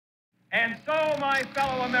And so, my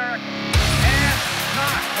fellow Americans, ask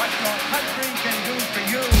not what your country can do for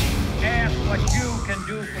you. Ask what you can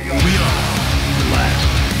do for yourself. We are the last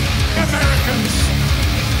Americans.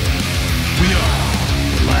 We are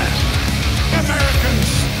the last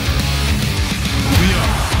Americans. We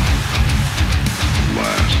are the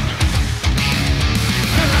last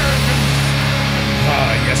Americans.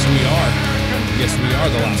 Yes, we are. Yes, we are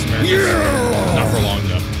the last Americans. Yeah. Not for long,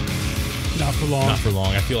 though. Not for long. Not for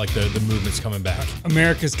long. I feel like the movement's coming back.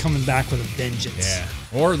 America's coming back with a vengeance.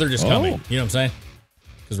 Yeah. Or they're just coming. You know what I'm saying?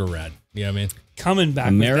 Because we're rad. You know what I mean? Coming back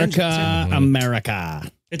America, with vengeance. Yeah.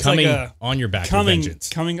 America. It's coming like a on your back coming, with vengeance.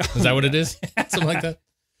 coming on. Is that what it is? Something like that?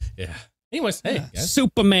 Yeah. Anyways, hey. Guys.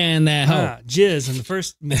 Superman that hoe. Jizz in the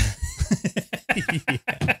first minute.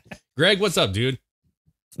 Yeah. Greg, what's up, dude?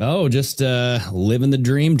 Oh, just living the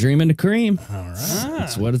dream, dreaming the cream. All right.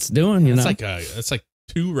 That's what it's doing, you know. It's like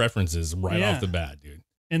two references right off the bat, dude.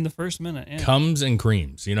 In the first minute, yeah. Comes and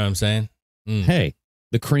creams, you know what I'm saying? Hey,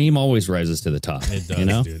 the cream always rises to the top. It does, you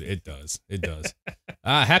know? dude. It does. It does.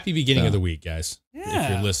 Happy beginning of the week, guys. Yeah. If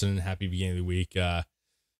you're listening, happy beginning of the week. Yeah,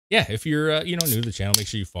 if you're new to the channel, make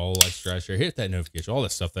sure you follow, like, subscribe, share, hit that notification, all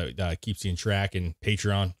that stuff that keeps you in track. And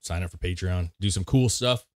Patreon, sign up for Patreon, do some cool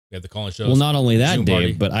stuff. We have the call-in shows. Well, not only that, Zoom Dave,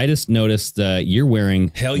 party. but I just noticed you're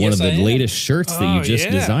wearing one of the latest shirts that you just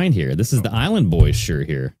designed here. This is the Island Boys shirt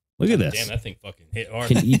here. Look at this. Damn, that thing fucking hit hard.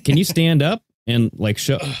 Can you stand up and like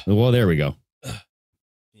show? Well, there we go.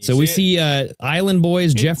 So we see Island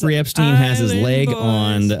Boys. Jeffrey Epstein has his leg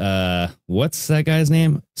on what's that guy's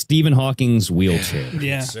name? Stephen Hawking's wheelchair. Yeah.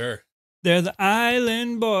 Yes, sir. They're the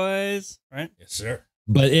Island Boys, right? Yes, sir.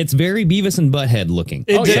 But it's very Beavis and Butthead looking.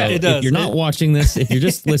 It does. If you're not watching this, if you're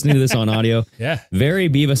just listening to this on audio, very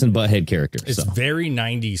Beavis and Butthead character. It's very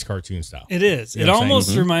 90s cartoon style. It is. You It know what I'm almost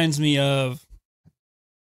saying? reminds me of.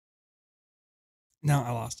 No,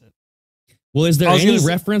 I lost it. Well, is there I was any gonna say-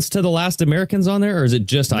 reference to the Last Americans on there, or is it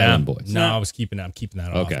just Island Boys? No, I'm keeping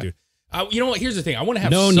that off, dude. You know what? Here's the thing. I want to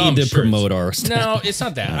have No some need to shirts. promote our stuff. No, it's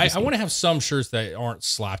not that. I want to have some shirts that aren't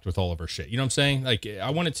slapped with all of our shit. You know what I'm saying? Like, I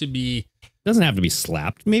want it to be... Doesn't have to be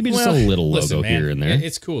slapped. Maybe just a little logo here and there.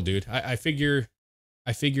 It's cool, dude. I figure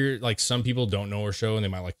like some people don't know our show and they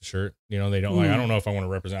might like the shirt. You know, they don't like, I don't know if I want to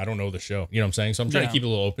represent, I don't know the show. You know what I'm saying? So I'm trying to keep it a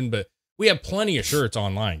little open, but we have plenty of shirts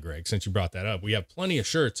online, Greg, since you brought that up. We have plenty of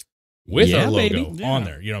shirts with our logo on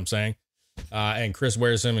there. You know what I'm saying? And Chris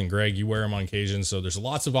wears them and Greg, you wear them on occasion. So there's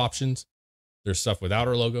lots of options. There's stuff without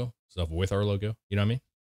our logo, stuff with our logo. You know what I mean?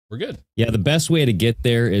 We're good. Yeah, the best way to get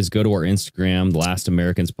there is go to our Instagram, The Last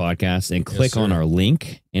Americans Podcast, and click on our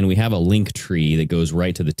link. And we have a link tree that goes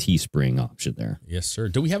right to the Teespring option there. Yes, sir.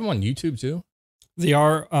 Do we have them on YouTube too? They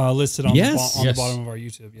are listed on, the bottom of our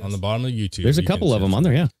YouTube. Yes. On the bottom of YouTube. There's a couple of them on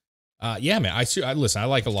there, yeah. Yeah, man. Listen, I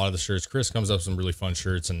like a lot of the shirts. Chris comes up with some really fun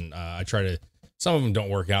shirts, and I try to. Some of them don't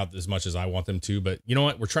work out as much as I want them to, but you know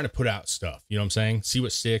what? We're trying to put out stuff. You know what I'm saying? See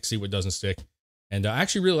what sticks, see what doesn't stick. And I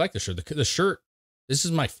actually really like the shirt. The shirt. This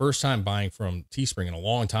is my first time buying from Teespring in a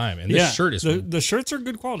long time, and this shirt is the shirts are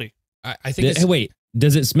good quality. I think. Hey, wait,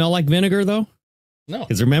 does it smell like vinegar though? No,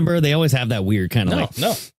 because remember they always have that weird kind of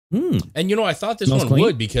no. And you know, I thought this Smells one clean?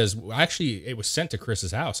 would because actually it was sent to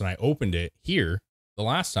Chris's house, and I opened it here the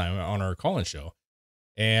last time on our call-in show,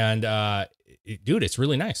 and dude, it's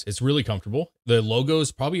really nice. It's really comfortable. The logo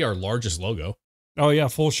is probably our largest logo. Oh yeah,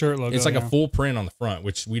 full shirt logo. It's like a full print on the front,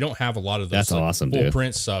 which we don't have a lot of those. That's awesome, full dude.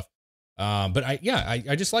 print stuff. But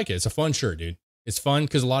I just like it. It's a fun shirt, dude. It's fun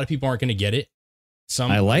because a lot of people aren't going to get it.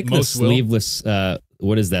 I like the sleeveless.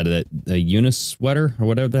 What is that? The unis sweater or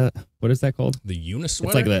whatever what is that called? The unis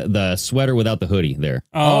sweater. It's like the sweater without the hoodie there.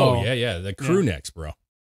 Oh yeah. The crew necks, bro.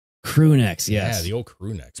 Crew necks, yes. Yeah, the old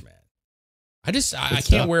crew necks, man. I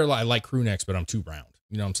can't wear. I like crew necks, but I'm too round.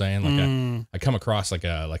 You know what I'm saying? Like I come across like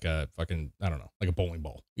a fucking, I don't know, like a bowling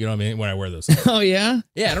ball. You know what I mean? When I wear those. Oh yeah?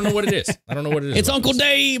 Yeah, I don't know what it is. It's Uncle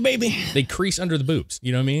Dave, baby. They crease under the boobs.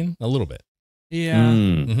 You know what I mean? A little bit. Yeah.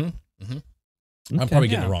 I'm probably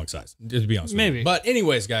getting the wrong size, to be honest with Maybe. you. But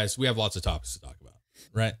anyways, guys, we have lots of topics to talk about,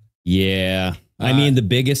 right? Yeah. I mean, the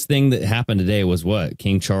biggest thing that happened today was what?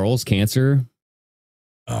 King Charles, cancer?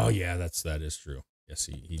 Oh yeah, that is true. Yes,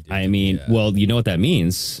 he did. I mean, well, you know what that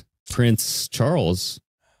means. Prince Charles,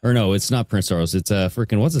 or no, it's not Prince Charles. It's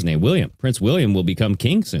freaking, what's his name? William. Prince William will become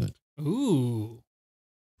king soon. Ooh.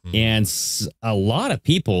 And a lot of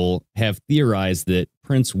people have theorized that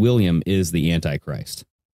Prince William is the Antichrist.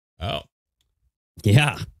 Oh.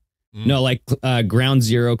 Yeah. No, like Ground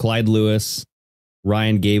Zero, Clyde Lewis,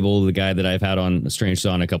 Ryan Gable, the guy that I've had on Strange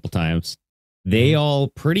Dawn a couple times. They all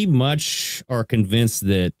pretty much are convinced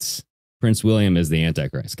that Prince William is the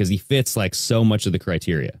Antichrist because he fits like so much of the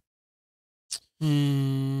criteria.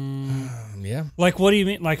 Yeah. Like, what do you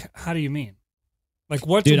mean? Like, how do you mean? Like,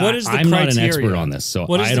 what is the I'm criteria? not an expert on this, so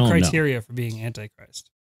what is I the don't criteria for being Antichrist?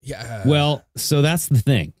 Yeah. Well, so that's the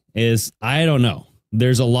thing is I don't know.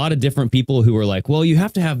 There's a lot of different people who are like, well, you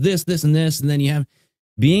have to have this, this, and this, and then you have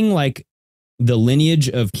being like the lineage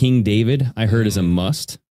of King David. I heard is a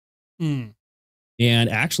must. Mm. And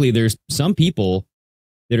actually, there's some people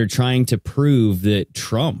that are trying to prove that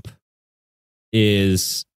Trump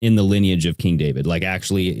is in the lineage of King David, like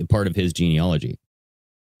actually part of his genealogy.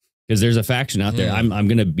 Because there's a faction out there. I'm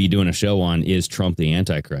going to be doing a show on is Trump the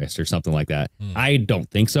Antichrist or something like that. I don't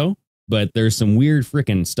think so, but there's some weird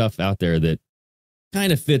freaking stuff out there that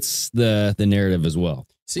kind of fits the narrative as well.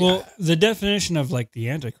 See, well, the definition of like the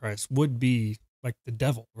Antichrist would be like the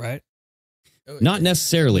devil, right? Not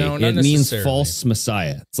necessarily. No, not it means necessarily. false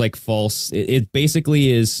Messiah. It's like false. It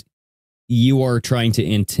basically is you are trying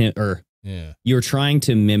to you're trying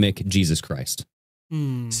to mimic Jesus Christ.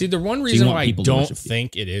 See, the one reason why I don't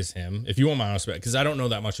think it is him, if you want my honest opinion, because I don't know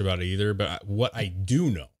that much about it either, but what I do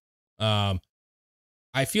know,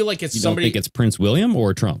 I feel like it's somebody. Don't think it's Prince William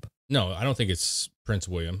or Trump? No, I don't think it's Prince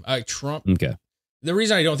William. Trump. Okay. The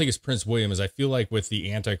reason I don't think it's Prince William is I feel like with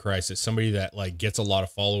the Antichrist, it's somebody that like gets a lot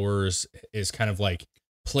of followers, is kind of like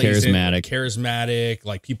charismatic,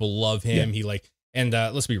 like people love him. Yeah. He like, and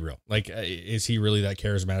let's be real, like, is he really that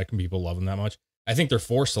charismatic and people love him that much? I think they're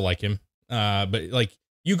forced to like him. But like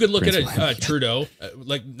you could look at Trudeau,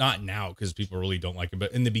 like not now because people really don't like him,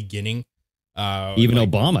 but in the beginning, even like,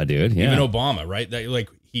 Obama, dude, yeah, even Obama, right? That like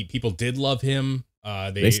people did love him.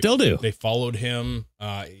 They still do. They followed him.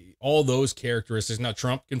 All those characteristics. Now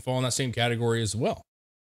Trump can fall in that same category as well.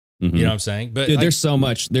 Mm-hmm. You know what I'm saying? But dude, there's so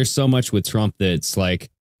much with Trump that's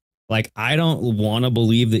like I don't want to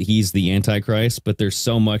believe that he's the Antichrist, but there's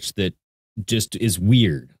so much that just is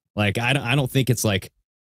weird. Like I don't think it's like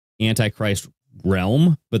Antichrist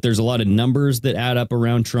realm, but there's a lot of numbers that add up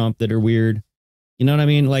around Trump that are weird. You know what I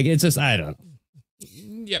mean? Like it's just I don't know.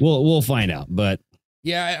 Yeah, we'll find out. But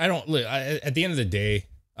yeah, I don't. At the end of the day,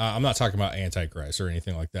 I'm not talking about Antichrist or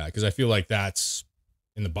anything like that because I feel like that's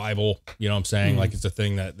in the Bible. You know what I'm saying? Like it's a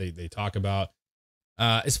thing that they talk about.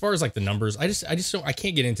 As far as like the numbers, I just don't. I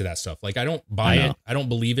can't get into that stuff. Like I don't buy it. I don't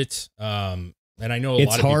believe it. And I know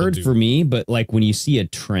it's hard for me, but like when you see a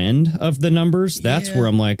trend of the numbers, that's where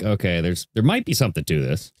I'm like, okay, there might be something to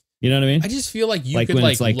this. You know what I mean? I just feel like you like could when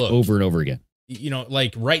like it's like look, over and over again. You know,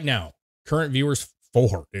 like right now, current viewers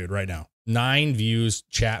 4, dude. Right now, 9 views,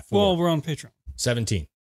 chat 4. Well, we're on Patreon. 17.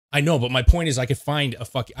 I know, but my point is, I could find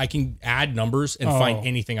I can add numbers and find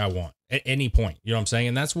anything I want at any point. You know what I'm saying?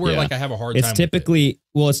 And that's where like I have a hard time.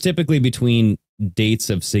 It's typically between dates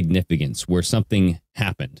of significance where something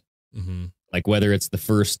happened. Mm-hmm. Like whether it's the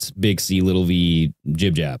first big C little V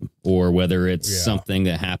jib jab or whether it's something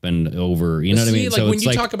that happened over, you know what I mean? Like so when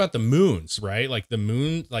you talk about the moons, right? Like the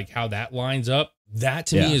moon, like how that lines up, that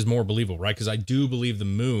to me is more believable, right? Because I do believe the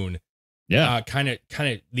moon, kind of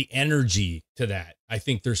the energy to that. I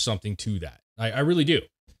think there's something to that. I really do.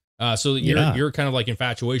 So your kind of like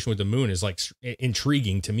infatuation with the moon is like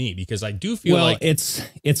intriguing to me because I do feel like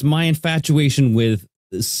it's my infatuation with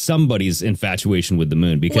somebody's infatuation with the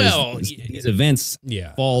moon because these events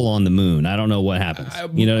fall on the moon. I don't know what happens.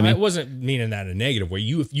 You know what I mean? I wasn't meaning that in a negative way.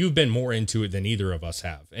 You've been more into it than either of us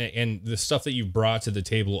have. And the stuff that you brought to the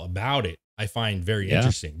table about it, I find very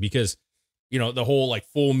interesting because, you know, the whole like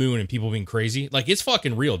full moon and people being crazy, like it's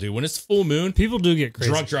fucking real, dude. When it's full moon, people do get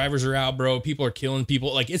crazy. Drunk drivers are out, bro. People are killing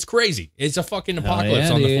people. Like it's crazy. It's a fucking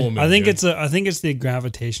apocalypse on the full moon. I think it's the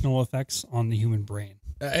gravitational effects on the human brain.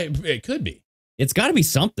 It could be. It's got to be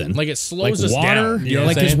something. Like it slows us water, down. You know,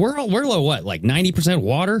 like because we're what, like 90%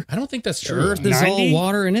 water. I don't think that's true. Earth is all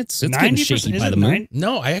water, and it's getting shaky by the moon.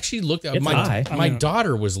 No, I actually looked at my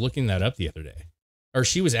daughter was looking that up the other day, or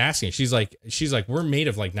she was asking. She's like, we're made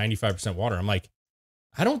of like 95% water. I'm like,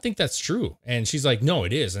 I don't think that's true. And she's like, no,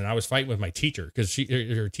 it is. And I was fighting with my teacher because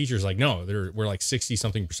her teacher's like, no, we're like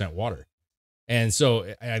 60-something% water. And so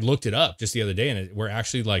I looked it up just the other day, and we're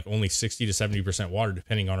actually like only 60 to 70% water,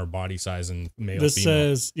 depending on our body size and male. This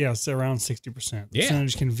female. says it's around 60%. The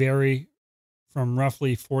percentage can vary from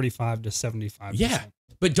roughly 45 to 75%. Yeah,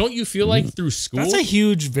 but don't you feel like through school that's a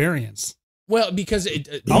huge variance? Well, because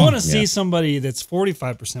I want to see somebody that's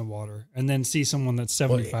 45% water and then see someone that's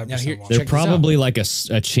 75% water. They're probably like a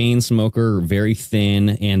chain smoker, very thin,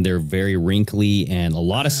 and they're very wrinkly and a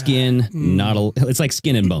lot of skin. It's like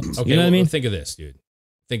skin and bones. Okay, you know what I mean? Think of this, dude.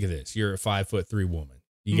 Think of this. You're a 5'3" woman.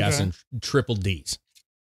 You got some triple D's.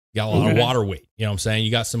 You got a lot of water weight. You know what I'm saying?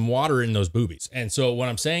 You got some water in those boobies. And so what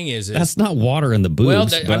I'm saying is that's not water in the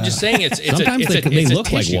boobs. Well, I'm just saying it's sometimes they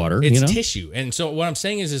look like water. It's you know? tissue. And so what I'm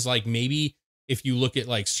saying is like maybe if you look at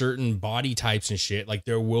like certain body types and shit, like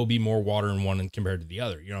there will be more water in one compared to the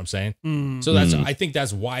other. You know what I'm saying? So I think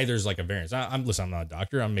that's why there's like a variance. Listen, I'm not a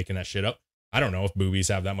doctor. I'm making that shit up. I don't know if boobies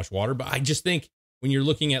have that much water, but I just think when you're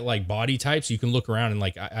looking at like body types, you can look around and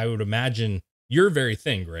like, I would imagine you're very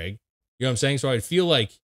thin, Greg. You know what I'm saying? So I feel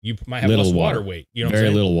like you might have less water weight. You know what I'm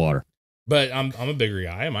saying? Very little water. But I'm a bigger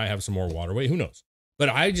guy. I might have some more water weight. Who knows? But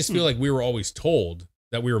I just feel like we were always told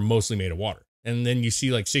that we were mostly made of water. And then you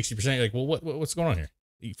see like 60%, you're like, well, what's going on here?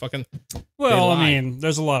 You fucking. Well, I mean,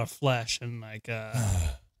 there's a lot of flesh and like,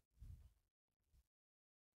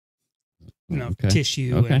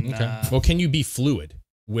 tissue. And, well, can you be fluid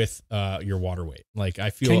with your water weight? Like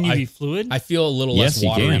I feel. Can you be fluid? I feel a little less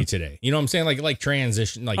watery today. You know what I'm saying? Like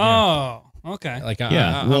transition. Like okay. Like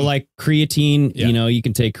like creatine. You know, you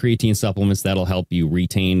can take creatine supplements that'll help you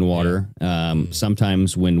retain water.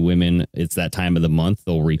 Sometimes when women, it's that time of the month,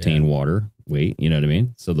 they'll retain water weight. You know what I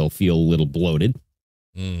mean? So they'll feel a little bloated.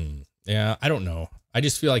 Yeah, I don't know. I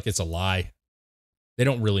just feel like it's a lie. They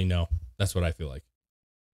don't really know. That's what I feel like.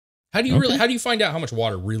 How do you how do you find out how much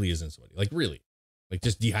water really is in somebody? Like really? Like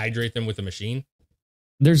just dehydrate them with a machine?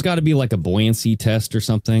 There's got to be like a buoyancy test or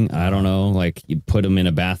something. I don't know. Like you put them in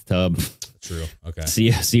a bathtub. True. Okay.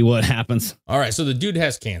 See what happens. All right. So the dude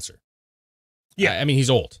has cancer. Yeah. I mean, he's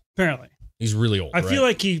old. Apparently. He's really old. I feel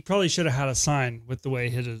like he probably should have had a sign with the way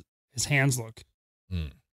his hands look.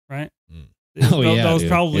 Right? That was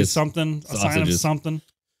probably something, a sign of something.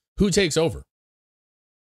 Who takes over?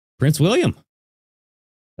 Prince William.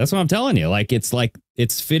 That's what I'm telling you. Like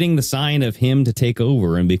it's fitting the sign of him to take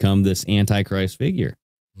over and become this Antichrist figure.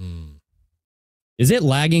 Is it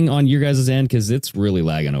lagging on your guys' end? Because it's really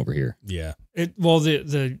lagging over here. Yeah.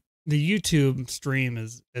 The YouTube stream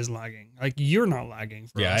is lagging. Like you're not lagging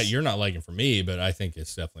for us. You're not lagging for me, but I think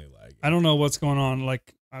it's definitely lagging. I don't know what's going on.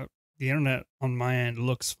 Like the internet on my end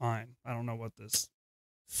looks fine. I don't know what this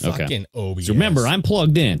fucking OBS. So remember, I'm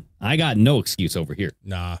plugged in. I got no excuse over here.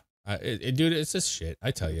 Nah, dude, it's just shit. I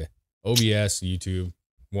tell you, OBS, YouTube,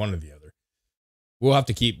 one or the other.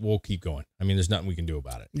 We'll keep going. I mean, there's nothing we can do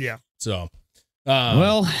about it. Yeah. So,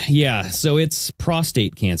 so it's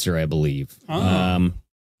prostate cancer, I believe.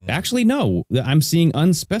 Actually, no, I'm seeing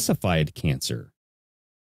unspecified cancer.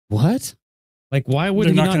 What? Like, why would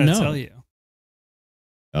he not know? Tell you.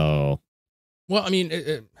 Oh. Well, I mean,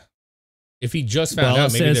 if he just found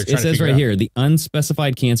out, maybe they're trying to figure out. It says right here, the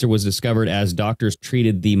unspecified cancer was discovered as doctors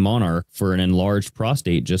treated the monarch for an enlarged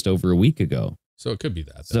prostate just over a week ago. So it could be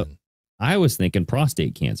that. So I was thinking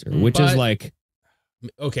prostate cancer, which is like.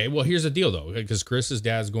 Okay, well, here's the deal, though, because Chris's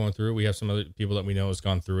dad's going through it. We have some other people that we know has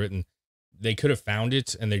gone through it, and they could have found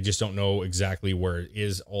it, and they just don't know exactly where it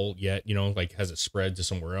is all yet. You know, like, has it spread to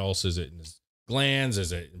somewhere else? Is it in his glands?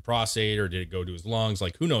 Is it in prostate, or did it go to his lungs?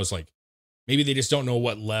 Like, who knows? Like, maybe they just don't know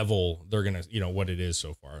what level they're gonna, what it is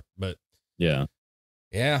so far. But yeah,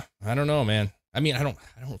 I don't know, man. I mean, I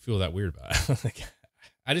don't feel that weird about it. Like,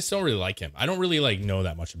 I just don't really like him. I don't really know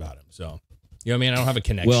that much about him. So, you know what I mean? I don't have a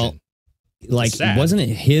connection. Well, like, wasn't it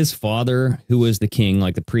his father who was the king,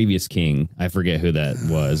 like the previous king? I forget who that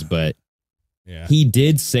was, but yeah, he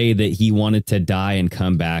did say that he wanted to die and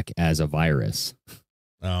come back as a virus.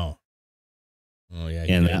 Oh yeah.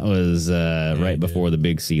 And that was right before the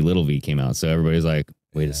big C, little V came out. So everybody's like,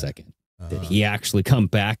 wait a second. Did he actually come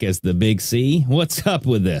back as the big C? What's up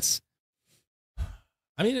with this?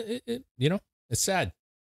 I mean, it's sad.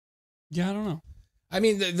 Yeah, I don't know. I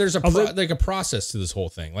mean, there's a process to this whole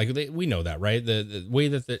thing. Like we know that, right? The way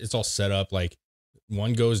that it's all set up, like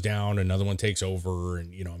one goes down, another one takes over,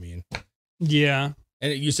 and you know what I mean? Yeah.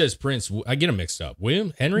 And you says Prince. I get them mixed up.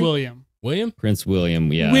 William? Prince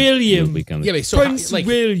William. Yeah. William. Yeah. So Prince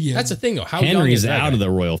William. That's the thing, though. How Henry's out of the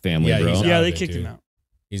royal family, bro. Yeah, they kicked him out.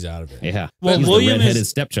 He's out of it. Yeah. Well, he's William the redheaded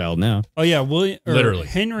stepchild now. Oh yeah, William. Literally,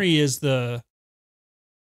 Henry is the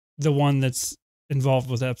one that's involved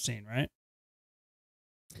with Epstein, right?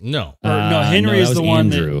 No. No, Henry is the one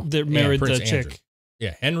that married Prince the chick. Andrew.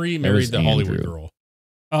 Yeah, Henry married the Hollywood girl.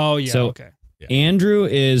 Oh, yeah, okay. Yeah. Andrew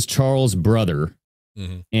is Charles' brother,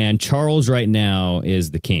 and Charles right now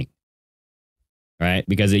is the king. Right?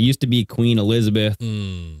 Because it used to be Queen Elizabeth,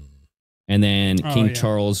 and then King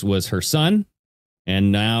Charles was her son,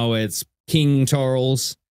 and now it's King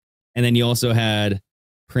Charles, and then you also had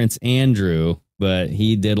Prince Andrew, but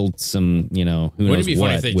he diddled some, who knows what. Wouldn't it be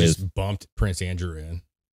funny if they just bumped Prince Andrew in?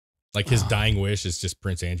 Like his dying wish is just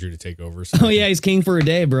Prince Andrew to take over. Oh yeah, he's king for a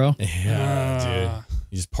day, bro. Yeah, dude.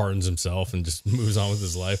 He just pardons himself and just moves on with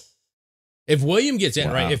his life. If William gets in,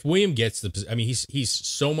 right? If William gets he's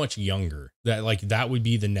so much younger that that would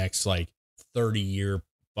be the next 30-year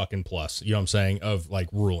fucking plus. You know what I'm saying? Of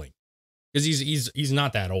ruling, because he's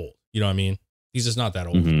not that old. You know what I mean? He's just not that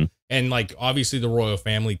old. Mm-hmm. And like, obviously the royal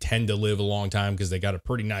family tend to live a long time because they got a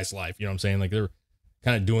pretty nice life. You know what I'm saying? Like they're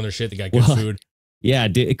kind of doing their shit. They got good food. Yeah.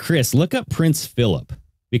 Chris, look up Prince Philip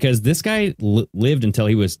because this guy lived until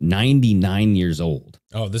he was 99 years old.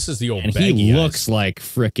 Oh, this is the old and he looks like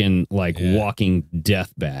freaking walking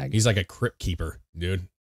death bag. He's like a crypt keeper, dude.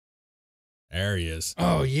 There he is.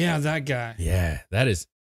 Oh yeah, that guy. Yeah, that is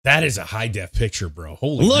a high def picture, bro.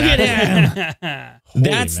 Holy look mackerel. at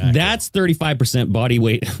him. That's 35% body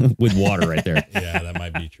weight with water right there. Yeah, that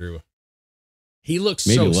might be true. He looks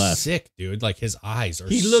Maybe so less. sick, dude. Like his eyes are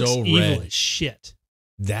he looks so evil red. as shit.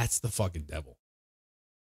 That's the fucking devil.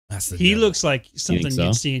 That's the He devil. looks like something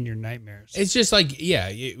you'd see in your nightmares. It's just like, yeah,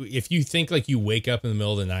 if you think like you wake up in the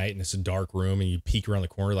middle of the night and it's a dark room and you peek around the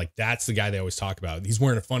corner, like that's the guy they always talk about. He's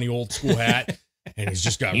wearing a funny old school hat and he's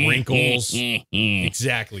just got wrinkles.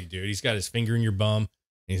 Exactly, dude. He's got his finger in your bum.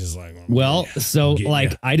 And he's just like, well, so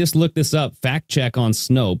like I just looked this up. Fact check on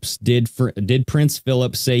Snopes. Did Prince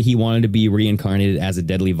Philip say he wanted to be reincarnated as a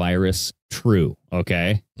deadly virus? True.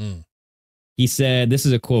 Okay. He said, this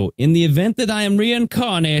is a quote, "In the event that I am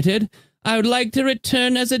reincarnated, I would like to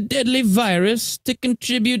return as a deadly virus to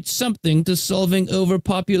contribute something to solving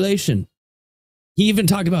overpopulation." He even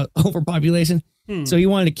talked about overpopulation. So he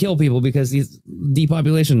wanted to kill people because he's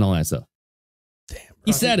depopulation and all that stuff. Damn,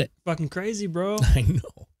 he said it. Fucking crazy, bro. I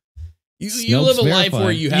know. You live a life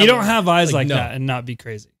where you don't have eyes like that and not be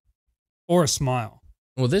crazy. Or a smile.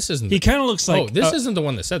 Well, this isn't. He kind of looks like. Oh, this isn't the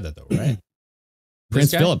one that said that, though, right?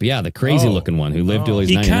 Prince Philip, yeah, the crazy looking one who lived till he's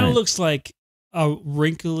 99. He kind of looks like a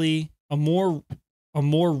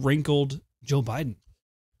more wrinkled Joe Biden.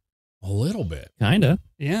 A little bit. Kind of.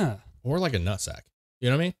 Yeah. Or like a nutsack. You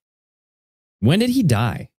know what I mean? When did he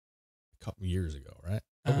die? A couple years ago, right?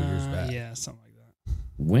 A couple years back. Yeah, something like that.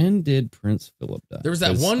 When did Prince Philip die? There was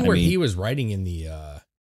that one where he was riding in the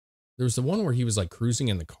there was the one where he was like cruising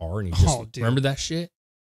in the car and he just remember that shit?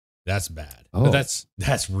 That's bad. Oh.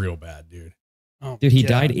 That's real bad, dude. Oh, dude, he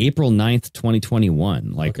died April 9th,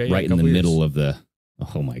 2021, like right in the middle of the.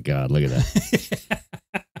 Oh my God, look at that.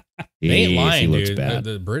 They ain't lying, he looks dude. bad.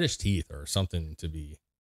 The British teeth are something to be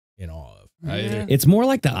in awe of. Yeah. It's more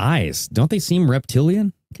like the eyes. Don't they seem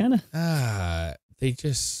reptilian? Kind of. They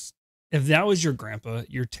just. If that was your grandpa,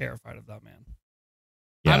 you're terrified of that man.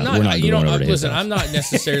 Yeah, I'm not you know, listen, I'm not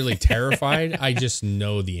necessarily terrified. I just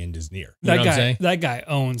know the end is near. You know what I'm saying? That guy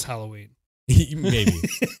owns Halloween.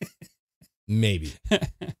 Maybe.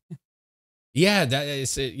 Yeah, that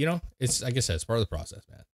is, you know, it's like I said, it's part of the process,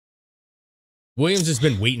 man. Williams has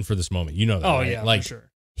been waiting for this moment. You know that. Oh, right? yeah, like, for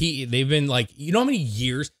sure. They've been like, you know how many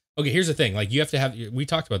years? Okay, here's the thing. Like, you have to have, we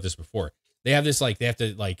talked about this before. They have this, like, they have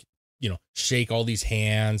to, like, you know, shake all these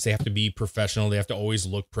hands. They have to be professional. They have to always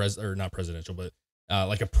look not presidential, but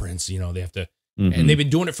like a prince, you know, they have to, and they've been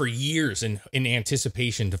doing it for years in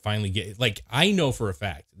anticipation to finally get, like, I know for a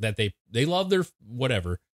fact that they love their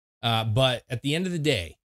whatever. But at the end of the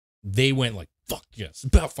day, they went like, fuck yes,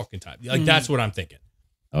 about fucking time. Like, that's what I'm thinking.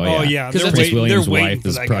 Oh, yeah. Because Prince William's wife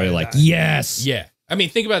is probably like, yes. Yeah. I mean,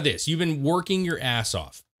 think about this. You've been working your ass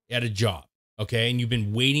off at a job, okay? And you've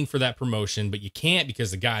been waiting for that promotion, but you can't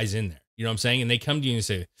because the guy's in there. You know what I'm saying? And they come to you and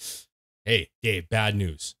say, hey, Dave, bad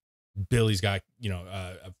news. Billy's got, you know,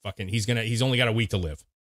 he's only got a week to live.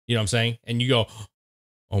 You know what I'm saying? And you go,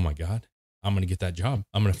 oh my God, I'm going to get that job.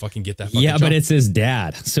 I'm going to fucking get that fucking job. But it's his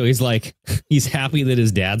dad. So he's like, he's happy that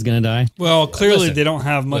his dad's going to die. Well, clearly they don't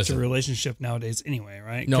have much of a relationship nowadays anyway,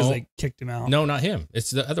 right? Because they kicked him out. No, not him. It's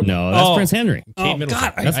the other one. No, that's Prince Henry. Kate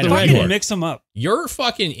Middleton. God, I fucking mix them up. You're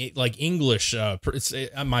fucking like English.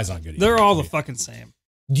 Mine's not good. They're all the fucking same.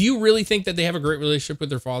 Do you really think that they have a great relationship with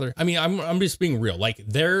their father? I mean, I'm just being real. Like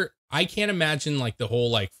I can't imagine like the whole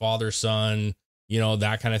like father son, you know,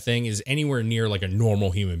 that kind of thing is anywhere near like a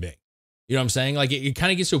normal human being. You know what I'm saying? Like it kind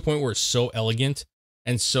of gets to a point where it's so elegant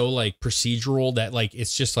and so like procedural that like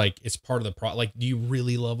it's just like it's part of the like, do you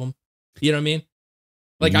really love him? You know what I mean?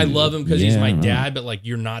 Like I love him because he's my dad, but like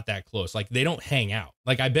you're not that close. Like they don't hang out.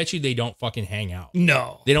 Like I bet you they don't fucking hang out.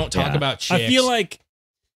 No, they don't talk about chicks. I feel like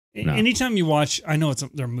anytime you watch, I know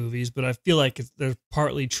they're movies, but I feel like they're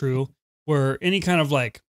partly true. Where any kind of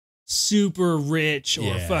like super rich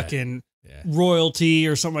or fucking royalty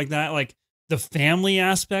or something like that, like the family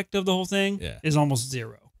aspect of the whole thing is almost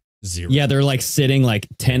zero. Yeah, they're like sitting like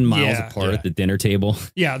 10 miles apart at the dinner table.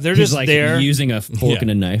 Yeah, they're just like there using a fork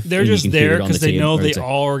and a knife. They're just there because they know they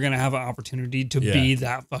all are going to have an opportunity to be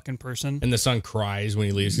that fucking person. And the son cries when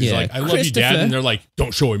he leaves. He's like, I love you, Dad. And they're like,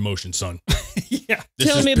 don't show emotion, son.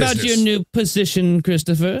 Tell me about your new position,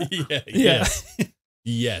 Christopher.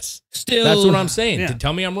 Yes. Still. That's what I'm saying.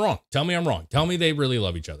 Tell me I'm wrong. Tell me I'm wrong. Tell me they really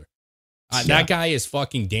love each other. That guy is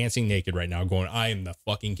fucking dancing naked right now, going, "I am the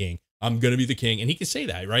fucking king. I'm gonna be the king," and he can say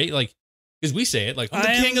that, right? Like, because we say it, like, "I'm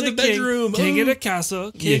the king of the bedroom, king of the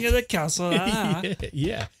castle, king of the castle."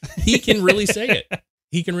 Yeah, he can really say it.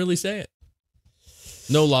 He can really say it.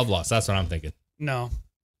 No love lost. That's what I'm thinking. No,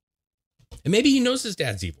 and maybe he knows his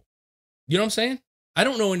dad's evil. You know what I'm saying? I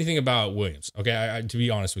don't know anything about Williams. Okay, to be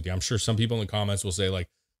honest with you, I'm sure some people in the comments will say like,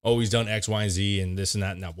 "Oh, he's done X, Y, and Z, and this and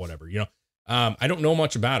that, whatever." You know, I don't know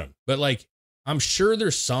much about him, but like, I'm sure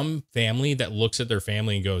there's some family that looks at their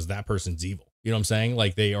family and goes, "That person's evil." You know what I'm saying?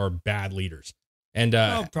 Like, they are bad leaders, and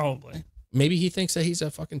probably maybe he thinks that he's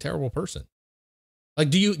a fucking terrible person. Like,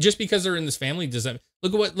 do you just because they're in this family? Does that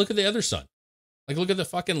look at the other son? Like, look at the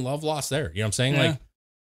fucking love lost there. You know what I'm saying? Yeah. Like,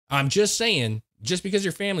 I'm just saying, just because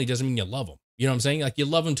you're family doesn't mean you love them. You know what I'm saying? Like, you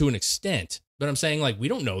love them to an extent, but I'm saying, like, we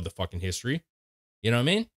don't know the fucking history. You know what I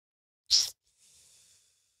mean?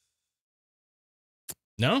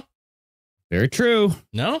 No? Very true.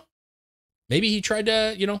 No? Maybe he tried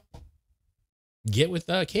to, get with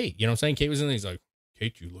Kate. You know what I'm saying? Kate was in there. He's like,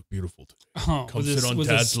 "Kate, you look beautiful today. Come sit on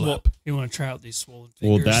Dad's lap." You want to try out these swollen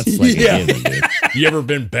fingers? Well, that's like, yeah. You ever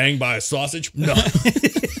been banged by a sausage? No.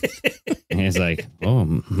 And he's like,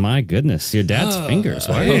 "Oh my goodness, your dad's fingers.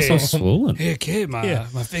 Why are they so swollen?" Hey, Kate, my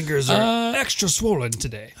fingers are extra swollen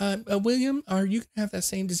today. William, are you gonna have that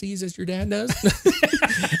same disease as your dad does?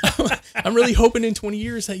 I'm really hoping in 20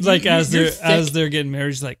 years that as they're getting married,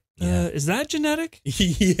 he's like, is that genetic?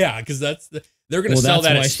 Yeah, because they're gonna sell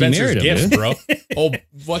that at Spencer's Gifts, bro.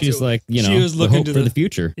 She's like, she was looking for the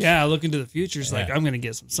future. Yeah, looking to the future. She's like, I'm gonna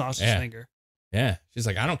get some sausage finger. Yeah, she's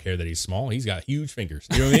like, I don't care that he's small. He's got huge fingers.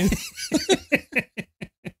 You know what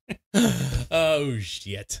I mean? Oh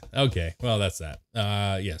shit. Okay, well that's that.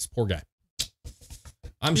 Yes, poor guy.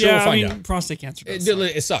 I'm sure we'll find out. Prostate cancer.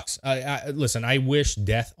 It sucks. Listen, I wish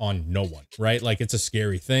death on no one. Right? Like, it's a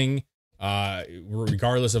scary thing.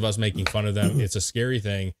 Regardless of us making fun of them, it's a scary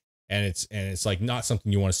thing, and it's like not something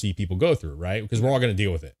you want to see people go through, right? Because we're all going to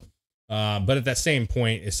deal with it. But at that same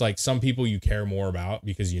point, it's like some people you care more about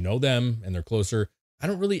because you know them and they're closer. I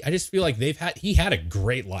just feel like he had a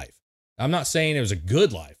great life. I'm not saying it was a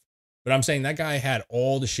good life, but I'm saying that guy had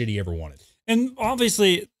all the shit he ever wanted. And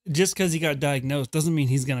obviously, just because he got diagnosed doesn't mean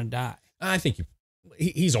he's going to die. I think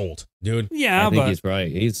he's old, dude. Yeah, I think he's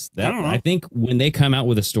probably, I think when they come out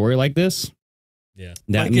with a story like this, yeah,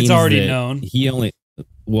 that like means it's already that known. He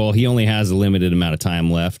only has a limited amount of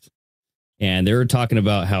time left. And they were talking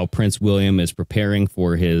about how Prince William is preparing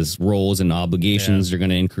for his roles and obligations are going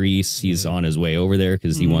to increase. He's on his way over there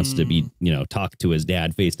because he wants to be, talk to his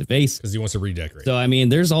dad face to face. Because he wants to redecorate. So, I mean,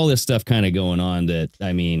 there's all this stuff kind of going on that,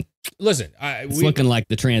 I mean, listen, it's looking like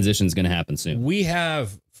the transition's going to happen soon. We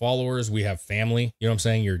have followers. We have family. You know what I'm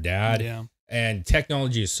saying? Your dad. Yeah. And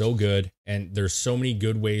technology is so good. And there's so many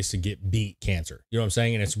good ways to beat cancer. You know what I'm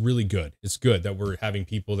saying? And it's really good. It's good that we're having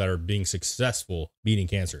people that are being successful beating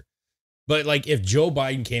cancer. But like, if Joe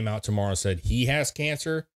Biden came out tomorrow and said he has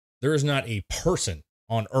cancer, there is not a person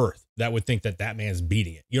on earth that would think that man's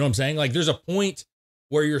beating it. You know what I'm saying? Like, there's a point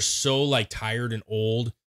where you're so like tired and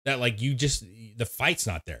old that like the fight's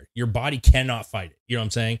not there. Your body cannot fight it. You know what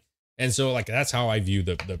I'm saying? And so like, that's how I view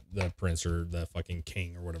the prince or the fucking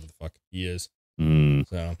king or whatever the fuck he is.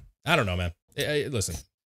 So I don't know, man. Listen,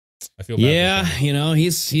 I feel bad. Yeah,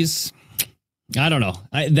 he's I don't know.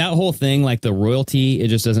 That whole thing, like the royalty, it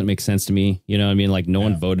just doesn't make sense to me. You know what I mean? Like, no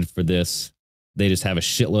one voted for this. They just have a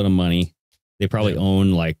shitload of money. They probably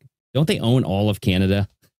own don't they own all of Canada?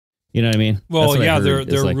 You know what I mean? Well, yeah,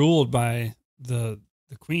 they're ruled by the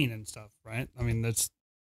queen and stuff, right? I mean, that's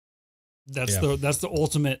the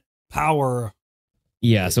ultimate power.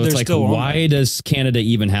 Yeah, so it's like, why does Canada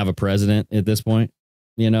even have a president at this point?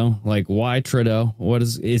 Like, why Trudeau? What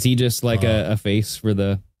is he just like a face for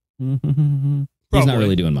the? He's not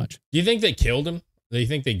really doing much. Do you think they killed him? Do you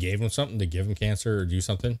think they gave him something to give him cancer or do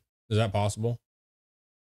something? Is that possible?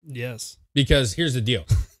 Yes. Because here's the deal.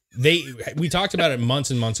 We talked about it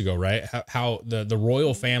months and months ago, right? How the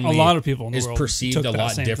royal family, a lot of people in the is world perceived a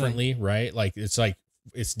lot differently, thing. right? Like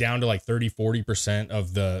it's down to like 30-40%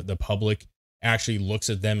 of the public actually looks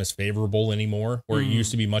at them as favorable anymore, where it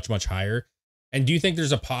used to be much, much higher. And do you think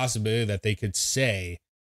there's a possibility that they could say,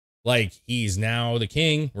 like, he's now the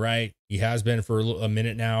king, right? He has been for a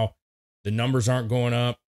minute now. The numbers aren't going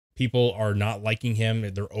up. People are not liking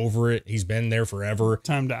him. They're over it. He's been there forever.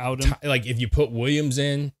 Time to out him. Like, if you put Williams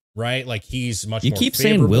in, right? Like, he's much more You keep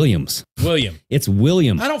favorable. saying Williams. William. It's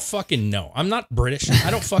William. I don't fucking know. I'm not British.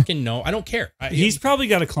 I don't fucking know. I don't care. He's probably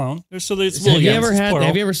got a clone. So there's have you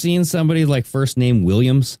ever seen somebody like first name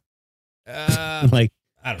Williams? Like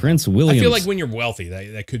I don't Prince know. Williams. I feel like when you're wealthy,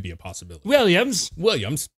 that could be a possibility. Williams.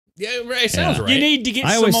 Yeah, Yeah, right. It sounds right. You need to get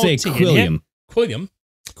I some always say old Quilliam.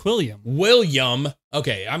 William.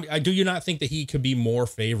 Okay, I do you not think that he could be more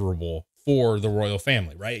favorable for the royal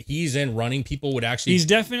family? Right, he's in running. People would actually. He's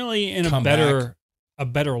definitely in a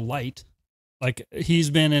better light. Like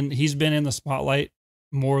he's been in the spotlight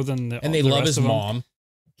more than they love his mom.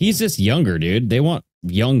 He's just younger, dude. They want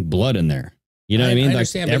young blood in there. You know what I mean?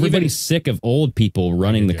 Like everybody's sick of old people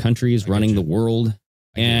running the countries, running the world.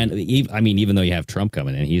 And even though you have Trump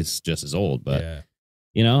coming in, he's just as old. But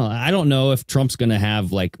you know, I don't know if Trump's going to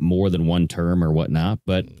have like more than one term or whatnot.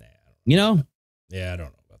 But you know, I don't know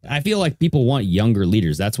about that. I feel like people want younger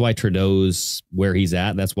leaders. That's why Trudeau's where he's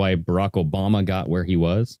at. That's why Barack Obama got where he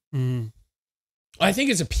was. I think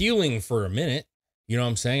it's appealing for a minute. You know what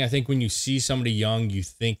I'm saying? I think when you see somebody young, you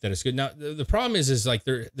think that it's good. Now, the problem is like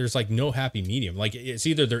there's like no happy medium. Like it's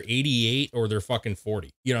either they're 88 or they're fucking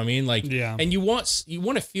 40. You know what I mean? Like, and you want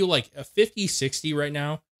to feel like a 50, 60 right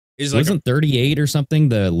now is like. Wasn't 38 or something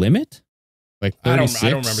the limit? Like 36? I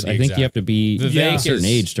don't remember I think you have to be a certain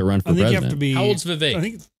age to run for president. You have to be, how old's Vivek? I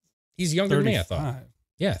think he's younger 35. than me, I thought.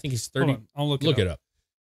 Yeah, I think he's 30. I'll look it up.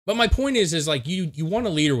 But my point is like you want a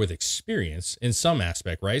leader with experience in some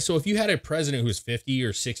aspect, right? So if you had a president who's 50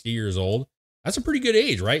 or 60 years old, that's a pretty good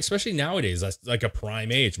age, right? Especially nowadays, that's like a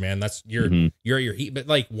prime age, man. That's you're at your heat. But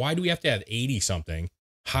like, why do we have to have 80 something,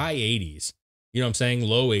 high 80s? You know what I'm saying?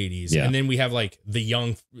 Low 80s, and then we have like the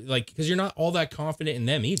young, like because you're not all that confident in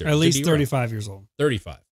them either. At least 35 years old.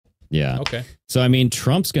 35. Yeah. Okay. So I mean,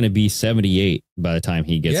 Trump's going to be 78 by the time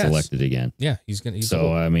he gets elected again. Yeah, he's so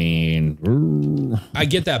old. I mean, I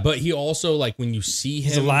get that, but he also like when you see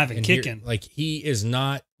him, he's alive and kicking. Like he is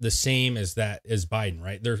not the same as Biden,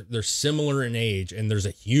 right? They're similar in age, and there's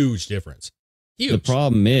a huge difference. Huge. The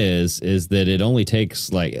problem is that it only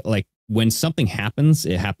takes like when something happens,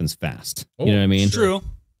 it happens fast. You know what I mean? Sure.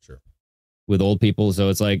 With old people, so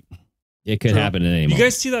it's like. It could happen at any moment. You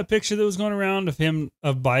guys see that picture that was going around of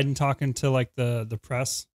Biden talking to like the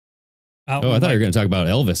press? I thought you were going to talk about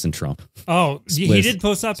Elvis and Trump. Oh, he did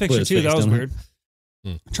post that picture too. That was weird.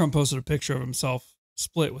 Hmm. Trump posted a picture of himself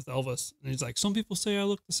split with Elvis, and he's like, "Some people say I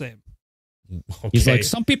look the same." Okay. He's like,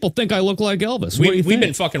 "Some people think I look like Elvis." We've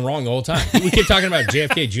been fucking wrong the whole time. We keep talking about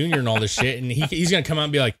JFK Jr. and all this shit, and he's going to come out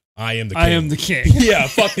and be like, "I am the king. I am the king." Yeah,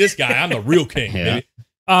 fuck this guy. I'm the real king, baby.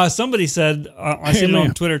 Somebody said, I seen it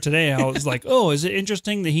on Twitter today, I was like, oh, is it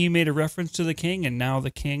interesting that he made a reference to the king and now the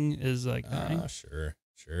king is like,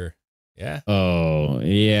 sure. Yeah. Oh,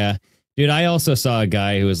 yeah. Dude, I also saw a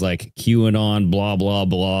guy who was like QAnon, blah, blah,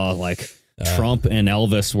 blah. Like Trump and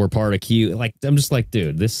Elvis were part of Q. Like, I'm just like,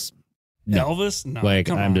 dude, this. No. Elvis? No. Like,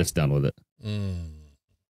 I'm just done with it.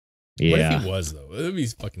 Yeah. What if he was, though? It would be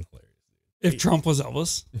fucking hilarious. If Trump was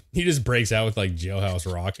Elvis, he just breaks out with like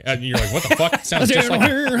Jailhouse Rock, and you're like, "What the fuck?" It sounds just like.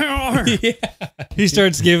 He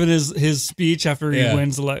starts giving his speech after he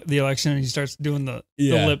wins the election, and he starts doing the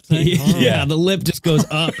lip thing. Yeah, the lip just goes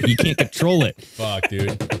up. You can't control it. Fuck,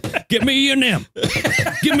 dude. Give me your name.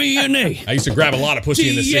 Give me your name. I used to grab a lot of pussy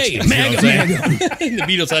in the 60s. You know what I'm saying? The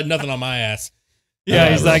Beatles had nothing on my ass. Yeah,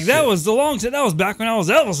 he's like, that was that was back when I was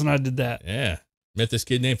Elvis and I did that. Yeah, met this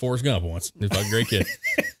kid named Forrest Gump once. He's a great kid.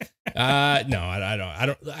 No, I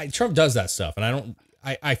don't. Trump does that stuff, and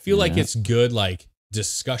I feel like it's good, like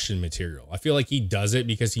discussion material. I feel like he does it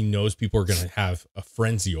because he knows people are going to have a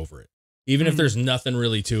frenzy over it, even if there's nothing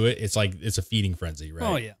really to it. It's like it's a feeding frenzy, right?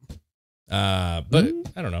 Oh yeah. But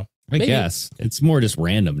I don't know. I guess it's more just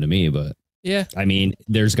random to me, but yeah. I mean,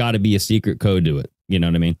 there's got to be a secret code to it. You know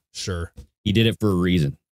what I mean? Sure. He did it for a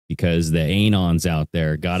reason. Because the anons out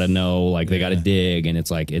there got to know, like they got to dig, and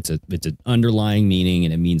it's like it's an underlying meaning,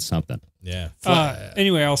 and it means something. Yeah.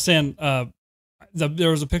 Anyway, I was saying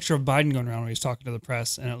there was a picture of Biden going around when he was talking to the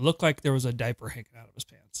press, and it looked like there was a diaper hanging out of his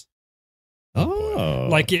pants. Oh,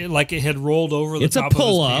 like it had rolled over the top of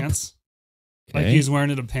his pants. Okay. Like he's wearing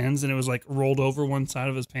it Depends, and it was like rolled over one side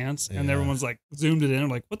of his pants, and everyone's like zoomed it in,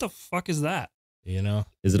 like, what the fuck is that? You know?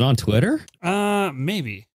 Is it on Twitter?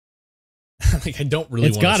 Maybe. Like I don't really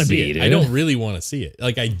want to see it. Dude. I don't really want to see it.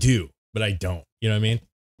 Like I do, but I don't. You know what I mean?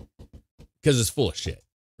 Because it's full of shit,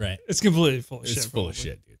 right? It's completely full of shit. It's full of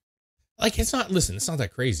shit, dude. Like it's not. Listen, it's not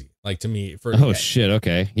that crazy. Like to me, shit.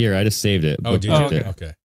 Okay, here I just saved it. Oh, did you?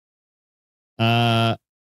 Okay. That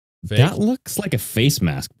looks like a face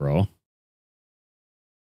mask, bro.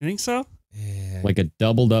 You think so? Yeah. Like a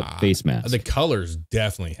doubled up face mask. The colors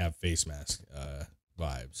definitely have face mask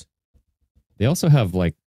vibes. They also have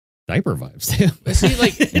like diaper vibes too. See,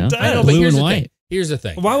 like yeah. I know, but blue and white. Here's the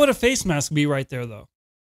thing. Why would a face mask be right there though?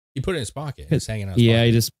 He put it in his pocket. It's hanging out. Yeah,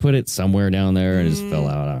 he just put it somewhere down there and it just fell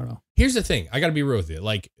out. I don't know. Here's the thing. I got to be real with you.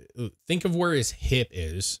 Like, think of where his hip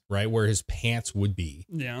is, right? Where his pants would be.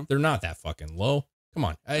 Yeah. They're not that fucking low. Come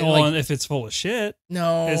on. And if it's full of shit,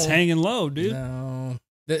 no, it's hanging low, dude. No,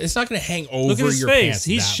 it's not going to hang over. Look at his your face. pants.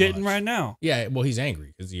 He's that shitting much. right now. Yeah, well, he's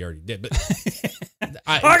angry because he already did. But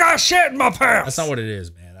I got shit in my pants. That's not what it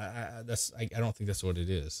is, man. I don't think that's what it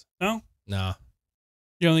is. No. You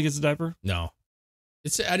don't think it's a diaper? No.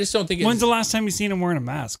 I just don't think. When's the last time you seen him wearing a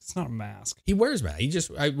mask? It's not a mask. He wears mask.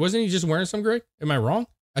 Wasn't he just wearing some, Greg? Am I wrong?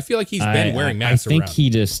 I feel like he's been wearing masks. I think around. he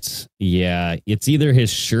just, it's either his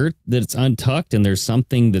shirt that's untucked and there's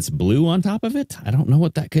something that's blue on top of it. I don't know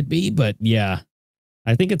what that could be, but yeah,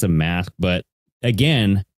 I think it's a mask. But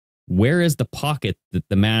again, where is the pocket that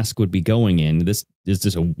the mask would be going in? This is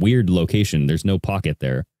just a weird location. There's no pocket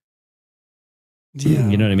there. Yeah.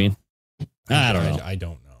 You know what I mean? I don't know. I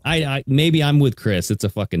don't know. I maybe I'm with Chris. It's a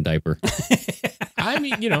fucking diaper. I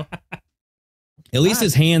mean, At least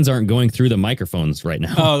his hands aren't going through the microphones right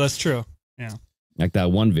now. Oh, that's true. Yeah. Like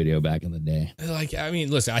that one video back in the day. Like, I mean,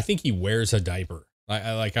 listen, I think he wears a diaper.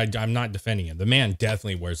 I'm not defending him. The man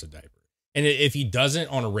definitely wears a diaper. And if he doesn't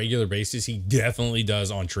on a regular basis, he definitely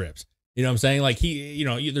does on trips. You know what I'm saying? Like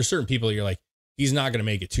there's certain people you're like, he's not going to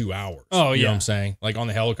make it 2 hours. Oh, You know what I'm saying? Like on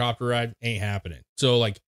the helicopter ride, ain't happening. So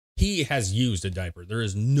like he has used a diaper. There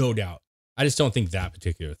is no doubt. I just don't think that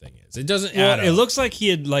particular thing is. It doesn't add up. It looks like he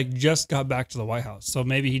had just got back to the White House. So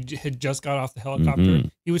maybe he had just got off the helicopter. Mm-hmm.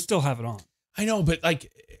 He would still have it on. I know, but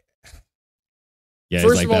like, yeah,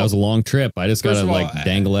 first it's like of all, that was a long trip. I just gotta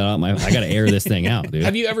dangle it out. I gotta air this thing out, dude.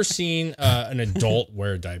 Have you ever seen an adult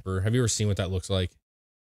wear a diaper? Have you ever seen what that looks like?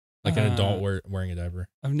 Like an adult wearing a diaper?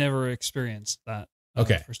 I've never experienced that.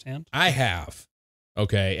 Firsthand. I have.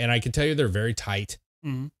 Okay, and I can tell you they're very tight.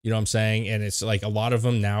 Mm-hmm. You know what I'm saying? And it's like a lot of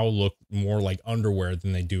them now look more like underwear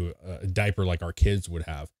than they do a diaper like our kids would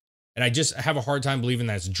have. And I just have a hard time believing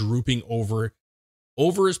that's drooping over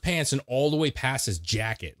his pants and all the way past his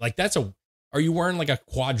jacket. Like are you wearing like a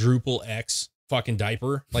quadruple X fucking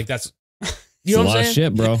diaper? Like that's, you know what I'm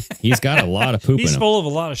saying? A lot of shit, bro. He's got a lot of poop in him. He's full of a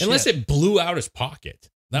lot of shit. Unless it blew out his pocket.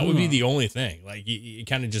 That would be the only thing. Like you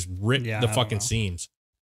kind of just ripped the fucking seams.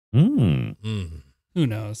 Mm. Who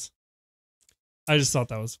knows? I just thought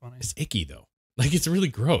that was funny. It's icky though. Like it's really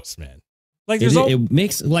gross, man. Like it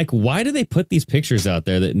makes why do they put these pictures out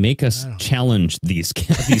there that make us challenge these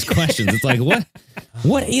questions? It's like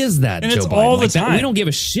what is that? And Joe it's Biden? all the that, time. we don't give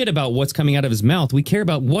a shit about what's coming out of his mouth. We care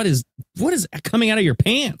about what is coming out of your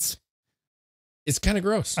pants. It's kind of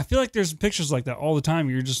gross. I feel like there's pictures like that all the time.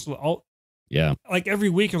 You're just like every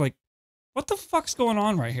week you're like, what the fuck's going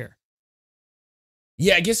on right here?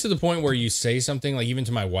 Yeah, it gets to the point where you say something like, even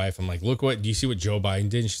to my wife, I'm like, do you see what Joe Biden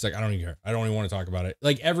did? And she's like, I don't even care. I don't even want to talk about it.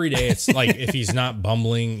 Like every day it's like, if he's not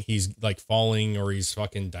bumbling, he's like falling or he's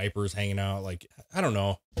fucking diapers hanging out. Like, I don't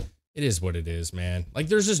know. It is what it is, man. Like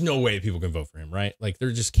there's just no way people can vote for him, right? Like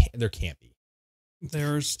there can't be.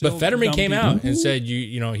 But Fetterman came out and said,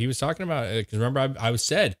 you know, he was talking about it. Cause remember I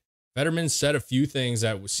said, Fetterman said a few things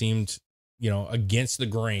that seemed, against the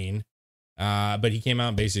grain. But he came out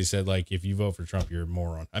and basically said, like, if you vote for Trump, you're a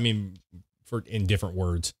moron. I mean, in different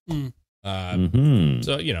words. So,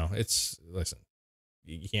 listen,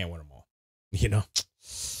 you can't win them all,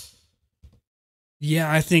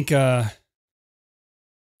 Yeah, I think it's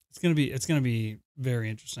gonna be very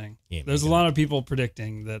interesting. There's a lot of people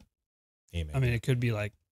predicting that. It could be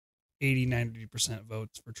like 80-90%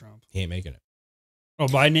 votes for Trump. He ain't making it. Oh,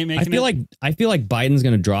 Biden ain't making it? I feel like Biden's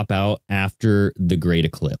gonna drop out after the Great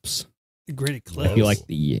Eclipse. The Great Eclipse. I feel like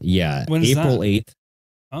when is April 8th.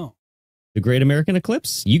 Oh. The Great American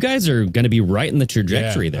Eclipse. You guys are going to be right in the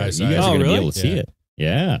trajectory there. You guys are going to be able to see it.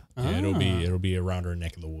 Yeah. It'll be around our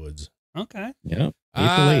neck of the woods. Okay. Yeah.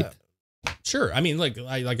 April 8th. Sure. I mean, like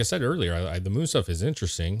I said earlier, the moon stuff is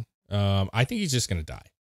interesting. I think he's just going to die.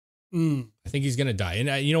 I think he's going to die.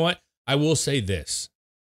 And you know what? I will say this,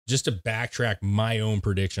 just to backtrack my own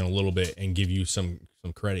prediction a little bit and give you some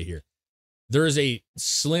credit here. There is a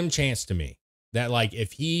slim chance to me that like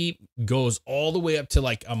if he goes all the way up to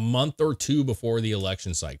like a month or two before the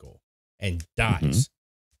election cycle and dies,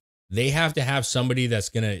 they have to have somebody that's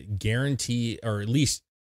going to guarantee or at least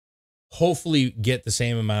hopefully get the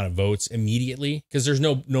same amount of votes immediately because there's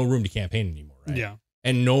no room to campaign anymore, right? Yeah.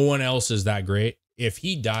 And no one else is that great. If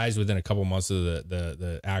he dies within a couple months of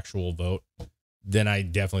the actual vote, then I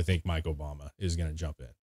definitely think Mike Obama is going to jump in.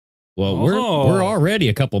 Well, we're already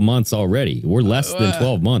a couple months already. We're less than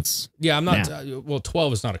 12 months. Yeah, I'm not.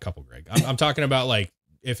 12 is not a couple, Greg. I'm talking about like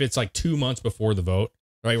if it's like 2 months before the vote,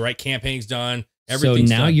 right? Campaign's done. So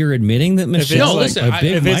now you're admitting that Michelle,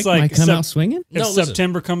 Big Mike might come out swinging? If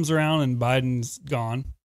September comes around and Biden's gone.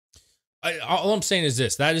 All I'm saying is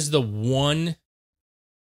this. That is the one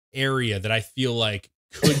area that I feel like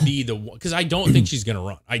could be the one. Because I don't think she's going to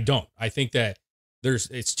run. I don't. I think that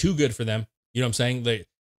it's too good for them. You know what I'm saying?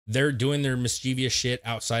 They're doing their mischievous shit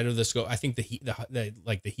outside of the scope. I think the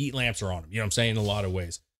heat lamps are on them. You know what I'm saying? In a lot of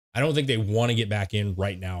ways. I don't think they want to get back in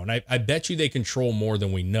right now. And I bet you they control more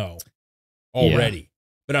than we know already. Yeah.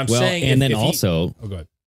 But I'm saying... And then also... Oh, go ahead.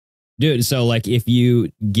 Dude, so like if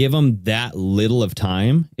you give them that little of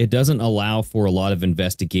time, it doesn't allow for a lot of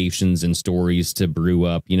investigations and stories to brew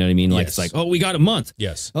up. You know what I mean? Like It's like, oh, we got a month.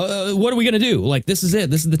 Yes. What are we going to do? Like, this is it.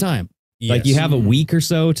 This is the time. Yes. Like you have a week or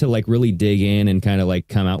so to like really dig in and kind of like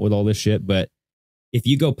come out with all this shit. But if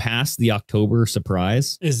you go past the October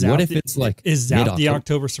surprise, is that the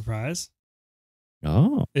October surprise?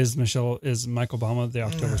 Oh, is Michael Obama the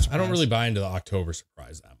October surprise? I don't really buy into the October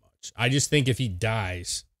surprise that much. I just think if he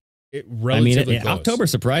dies, it relatively close. October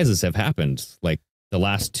surprises have happened like the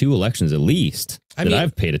last 2 elections at least that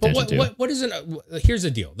I've paid attention to. What is it? Here's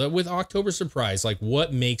the deal. With October surprise, like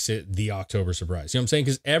what makes it the October surprise? You know what I'm saying?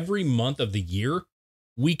 Because every month of the year,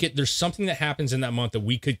 there's something that happens in that month that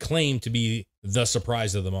we could claim to be the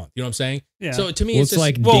surprise of the month. You know what I'm saying? Yeah. So to me, it's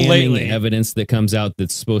like damning evidence that comes out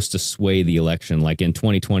that's supposed to sway the election. Like in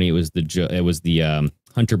 2020, it was the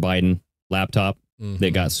Hunter Biden laptop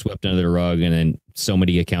that got swept under the rug, and then so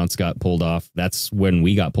many accounts got pulled off. That's when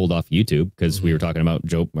we got pulled off YouTube because we were talking about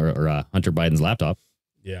Hunter Biden's laptop.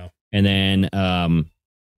 Yeah. And then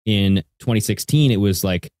in 2016, it was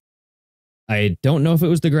like, I don't know if it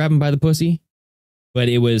was the grab him by the pussy, but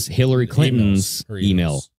it was Hillary Clinton's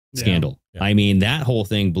email scandal. Yeah. I mean, that whole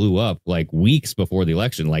thing blew up like weeks before the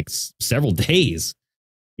election, like several days.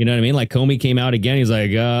 You know what I mean? Like Comey came out again. He's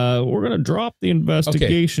like, we're going to drop the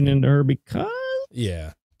investigation into her because.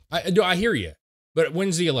 Yeah, I hear you. But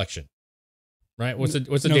when's the election? Right? What's the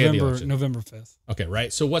day of the election? November 5th. Okay,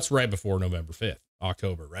 right. So what's right before November 5th?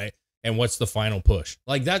 October, right? And what's the final push?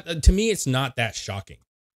 Like that to me, it's not that shocking.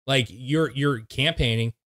 Like you're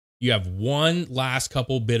campaigning. You have one last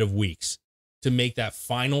couple bit of weeks to make that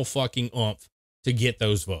final fucking oomph to get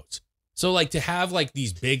those votes. So like to have like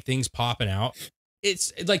these big things popping out,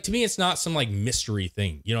 it's like to me, it's not some like mystery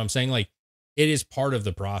thing. You know what I'm saying? Like it is part of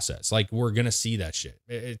the process. Like we're gonna see that shit.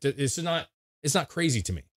 It's not crazy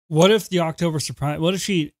to me. What if the October surprise? What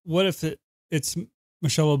if it's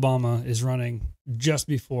Michelle Obama is running just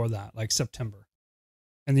before that, like September,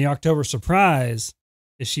 and the October surprise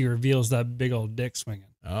is she reveals that big old dick swinging.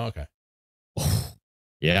 Oh, okay.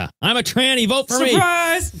 Yeah, I'm a tranny. Vote for me.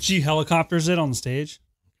 Surprise! She helicopters it on the stage.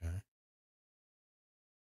 Okay.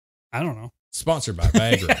 I don't know. Sponsored by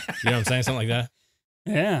Viagra. You know what I'm saying? Something like that.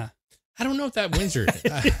 Yeah. I don't know if that wins her.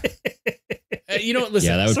 You know what?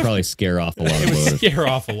 Listen. Yeah, that would probably scare off a lot of voters. It would scare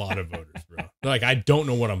off a lot of voters, bro. Like, I don't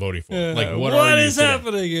know what I'm voting for. Like, what is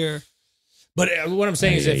happening here? But what I'm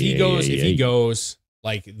saying is, if he goes,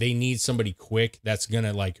 like, they need somebody quick that's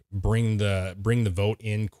gonna like bring the vote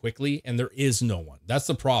in quickly, and there is no one. That's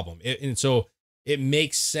the problem. And so it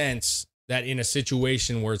makes sense that in a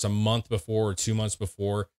situation where it's a month before or 2 months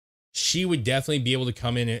before, she would definitely be able to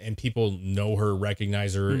come in and people know her,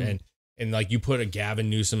 recognize her, and like you put a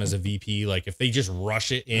Gavin Newsom as a VP, like if they just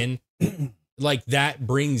rush it in, like that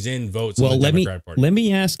brings in votes. Well, on the Democrat Party. Let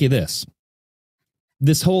me ask you this.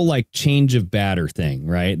 This whole like change of batter thing,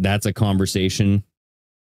 right? That's a conversation,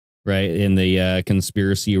 right? In the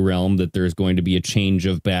conspiracy realm that there's going to be a change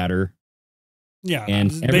of batter. Yeah.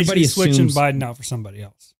 And everybody switching assumes Biden out for somebody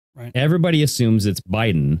else, right? Everybody assumes it's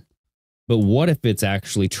Biden, but what if it's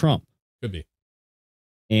actually Trump? Could be.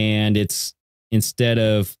 And it's instead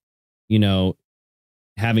of,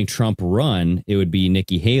 having Trump run, it would be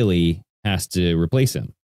Nikki Haley has to replace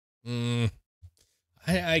him.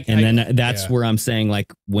 That's where I'm saying,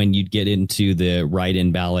 like, when you'd get into the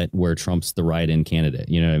write-in ballot where Trump's the write-in candidate,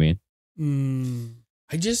 you know what I mean?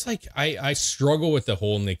 I just I struggle with the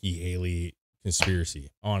whole Nikki Haley conspiracy.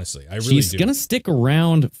 Honestly, I really She's gonna stick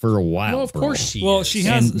around for a while. Well, of course she. Well, is. she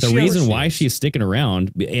has. And the reason why she's sticking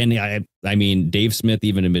around, and I mean, Dave Smith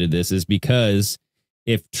even admitted this, is because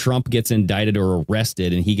if Trump gets indicted or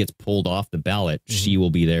arrested and he gets pulled off the ballot, she will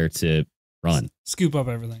be there to run, scoop up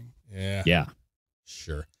everything. Yeah.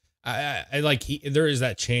 Sure. I like there is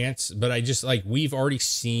that chance, but I just like we've already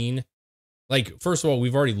seen. Like, first of all,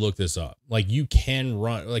 we've already looked this up. Like, you can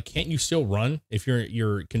run. Like, can't you still run if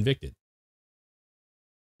you're convicted?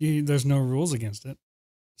 There's no rules against it,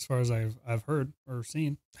 as far as I've heard or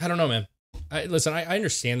seen. I don't know, man. I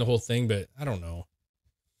understand the whole thing, but I don't know.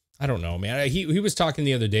 I don't know, man. He was talking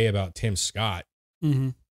the other day about Tim Scott,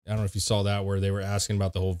 I don't know if you saw that, where they were asking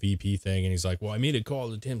about the whole VP thing, and he's like, well, I made a call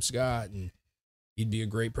to Tim Scott, and he'd be a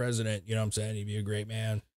great president. You know what I'm saying? He'd be a great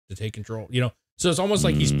man to take control, you know? So it's almost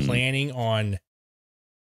like he's planning on,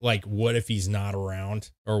 like, what if he's not around,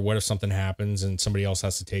 or what if something happens and somebody else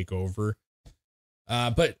has to take over?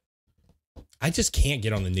 But I just can't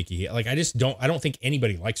get on the Nikki Haley. Like, I don't think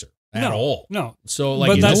anybody likes her at all. No. So,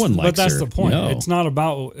 like, but that's the point. No. It's not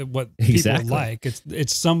about what people like.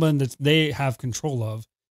 It's someone that they have control of,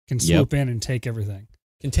 can swoop in and take everything.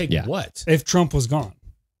 Can take what? If Trump was gone.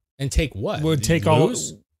 And take what? Would take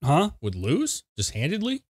lose? Would lose? Just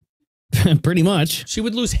handedly? Pretty much. She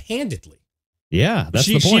would lose handedly. Yeah, that's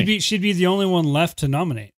the point. She'd be the only one left to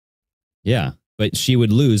nominate. Yeah, but she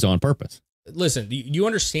would lose on purpose. Listen, you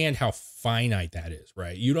understand how finite that is,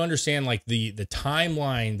 right? You'd understand, like, the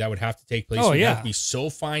timeline that would have to take place. Would have to be so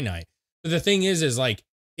finite. But the thing is like,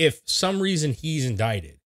 if some reason he's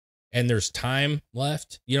indicted and there's time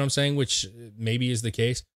left, you know what I'm saying? Which maybe is the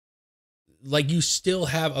case. Like, you still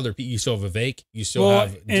have other people. You still have Vivek. You still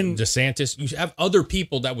have DeSantis. You have other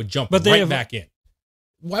people that would jump back in.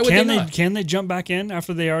 Why would they not? Can they jump back in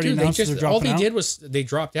after they already announced they're dropping out? All they did was they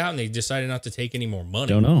dropped out and they decided not to take any more money.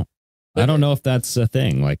 Don't know. I don't know if that's a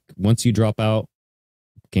thing. Like, once you drop out,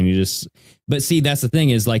 can you just... But see, that's the thing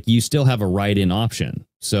is, like, you still have a write-in option.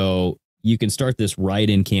 So you can start this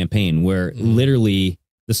write-in campaign where literally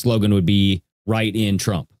the slogan would be write in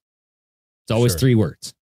Trump. It's always 3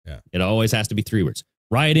 words. Yeah. It always has to be 3 words.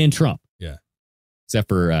 Write in Trump. Yeah. Except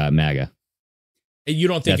for MAGA. You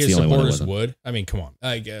don't think his supporters would? I mean, come on.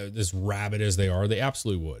 Like, as rabid as they are, they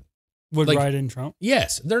absolutely would. Would write in Trump?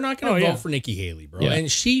 Yes. They're not going to vote for Nikki Haley, bro. Yeah.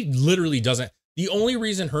 And she literally doesn't. The only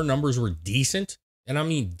reason her numbers were decent, and I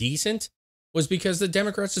mean decent, was because the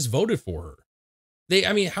Democrats just voted for her.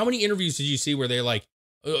 I mean, how many interviews did you see where they're like,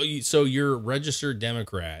 oh, so you're a registered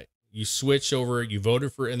Democrat, you switched over, you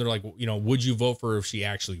voted for, and they're like, you know, would you vote for her if she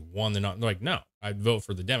actually won the nomination? They're like, no, I'd vote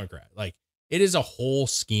for the Democrat. Like, it is a whole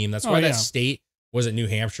scheme. That's why that state was it New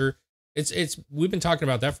Hampshire. We've been talking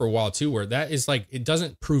about that for a while too, where that is like, it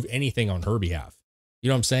doesn't prove anything on her behalf. You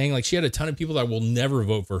know what I'm saying? Like, she had a ton of people that will never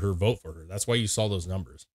vote for her. That's why you saw those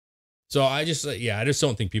numbers. So I just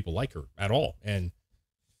don't think people like her at all. And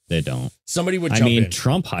they don't. Somebody would jump in.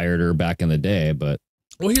 Trump hired her back in the day, but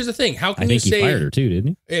well, here's the thing. How can he fired her too,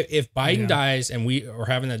 didn't he? If Biden dies and we are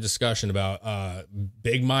having that discussion about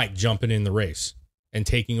Big Mike jumping in the race and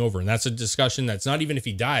taking over, and that's a discussion that's not even if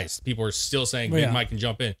he dies, people are still saying Big Mike can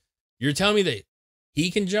jump in. You're telling me that he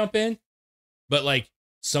can jump in, but like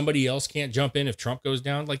somebody else can't jump in if Trump goes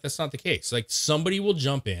down? Like, that's not the case. Like, somebody will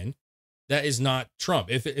jump in that is not Trump.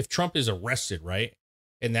 If Trump is arrested, right?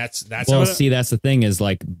 And that's well, see, that's the thing is,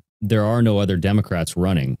 like, there are no other Democrats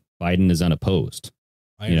running. Biden is unopposed.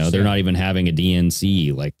 You know, they're not even having a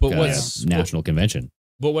DNC like national convention.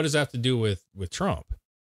 But what does that have to do with Trump?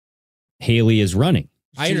 Haley is running.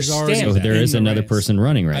 I understand. So there is another person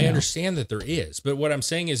running right now. I understand that there is, but what I'm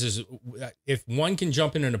saying is if one can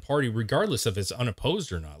jump in a party, regardless if it's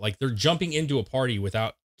unopposed or not, like, they're jumping into a party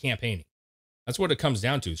without campaigning. That's what it comes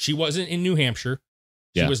down to. She wasn't in New Hampshire.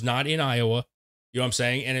 She was not in Iowa. You know what I'm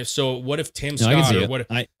saying? And if so, what if Tim Scott or what?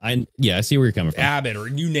 I see where you're coming from. Abbott or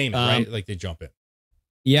you name it, right? Like, they jump in.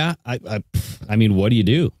 Yeah, I mean, what do you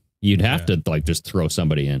do? You'd have to like just throw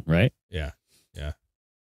somebody in, right? Yeah.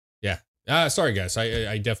 Sorry, guys.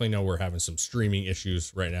 I definitely know we're having some streaming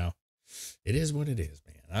issues right now. It is what it is,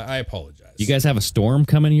 man. I apologize. You guys have a storm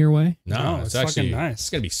coming your way? No, it's actually fucking nice. It's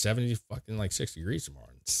gonna be 70 fucking like 6 degrees tomorrow.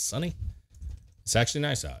 It's sunny. It's actually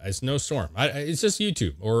nice out. It's no storm. It's just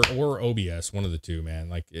YouTube or OBS, one of the two, man.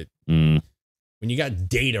 Like it. When you got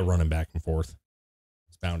data running back and forth,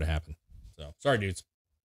 it's bound to happen. So sorry, dudes.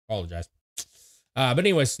 Apologize. But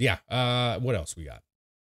anyways, yeah. What else we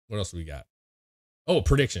got? Oh,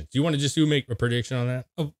 predictions. Do you want to just make a prediction on that?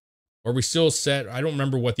 Oh, or are we still set? I don't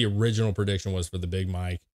remember what the original prediction was for the Big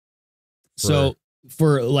Mike. So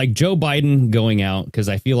for like Joe Biden going out, because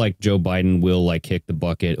I feel like Joe Biden will like kick the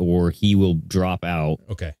bucket or he will drop out.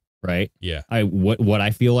 Okay. Right? Yeah. What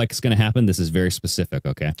I feel like is going to happen, this is very specific,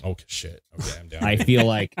 okay? Okay, shit. Okay, I'm down. I feel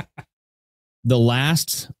like the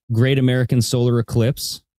last Great American Solar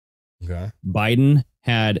Eclipse, Biden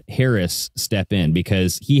had Harris step in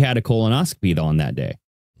because he had a colonoscopy on that day.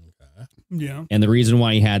 Okay. Yeah. And the reason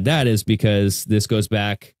why he had that is because this goes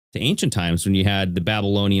back to ancient times when you had the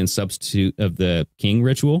Babylonian substitute of the king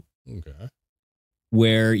ritual. Okay.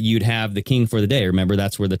 Where you'd have the king for the day. Remember,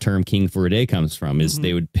 that's where the term king for a day comes from, is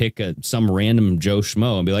they would pick some random Joe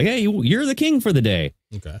Schmo and be like, hey, you're the king for the day.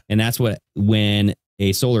 Okay. And that's when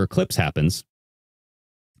a solar eclipse happens,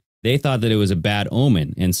 they thought that it was a bad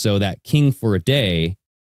omen. And so that king for a day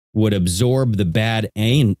would absorb the bad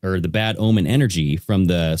or the bad omen energy from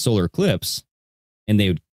the solar eclipse, and they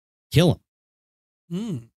would kill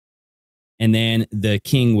him. And then the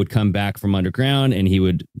king would come back from underground, and he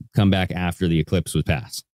would come back after the eclipse was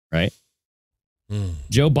passed, right?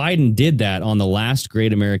 Joe Biden did that on the last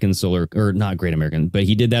Great American Solar, or not Great American, but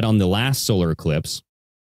he did that on the last solar eclipse.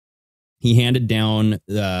 He handed down,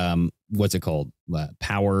 what's it called?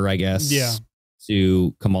 Power, I guess. Yeah.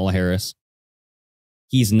 To Kamala Harris.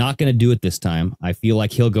 He's not going to do it this time. I feel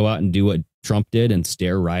like he'll go out and do what Trump did and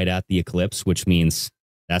stare right at the eclipse, which means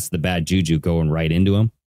that's the bad juju going right into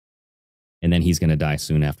him. And then he's going to die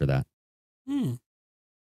soon after that.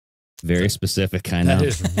 Very specific, I know. That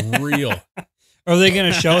is real. Are they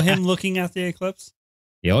going to show him looking at the eclipse?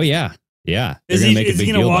 Oh, yeah. Yeah. Is he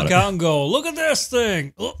going to walk out and go, look at this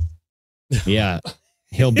thing? Oh. Yeah.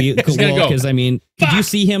 He'll be, because I mean, could you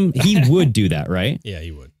see him? He would do that, right? Yeah,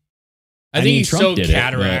 he would. I think he's Trump so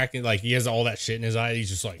cataract and like he has all that shit in his eye. He's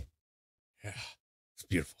just like, yeah, it's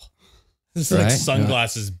beautiful. It's like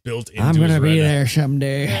sunglasses built into I'm going to be retina. there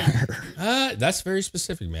someday. That's very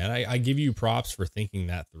specific, man. I give you props for thinking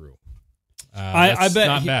that through. I bet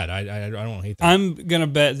not bad. I don't hate that. I'm going to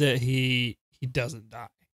bet that he doesn't die.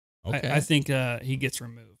 Okay. I think he gets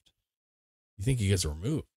removed. You think he gets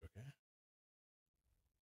removed? Okay.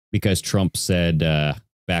 Because Trump said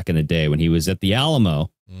back in the day when he was at the Alamo,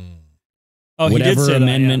 Oh, he whatever did say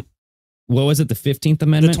amendment, that, yeah. What was it, the 15th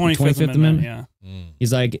Amendment? The 25th Amendment, yeah.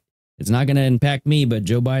 He's like, it's not going to impact me, but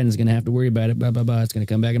Joe Biden's going to have to worry about it. Blah, blah, blah. It's going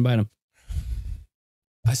to come back and bite him.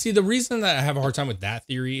 I see. The reason that I have a hard time with that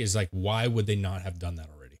theory is like, why would they not have done that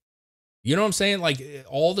already? You know what I'm saying? Like,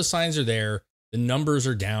 all the signs are there. The numbers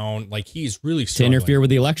are down. Like, he's really struggling. To interfere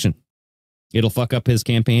with the election. It'll fuck up his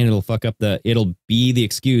campaign. It'll be the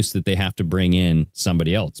excuse that they have to bring in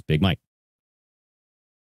somebody else, Big Mike.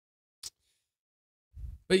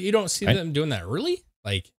 But you don't see them doing that, really?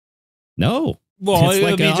 Like, no. Well, it's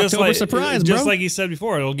like be an just October like surprise, just bro. like you said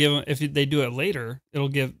before. It'll give, if they do it later, it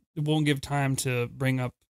won't give time to bring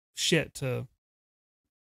up shit to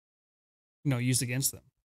use against them.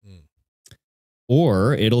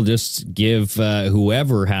 Or it'll just give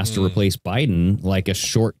whoever has to replace Biden like a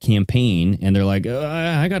short campaign, and they're like,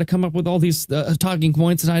 I got to come up with all these talking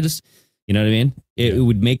points, and I just, you know what I mean? It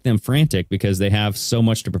would make them frantic because they have so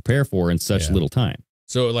much to prepare for in such little time.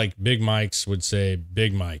 So like Big Mike's would say,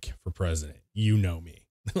 Big Mike for president. You know me.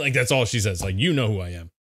 Like, that's all she says. Like, you know who I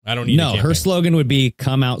am. I don't need a campaign. Her slogan would be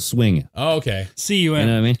 "Come out swinging." Oh, okay. See you in. You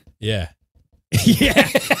know what I mean? Yeah. Yeah.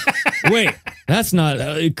 Wait, that's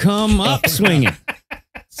not come up swinging.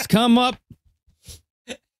 It's come up,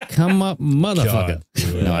 motherfucker.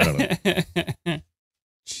 No, I don't know.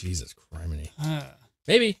 Jesus criminy.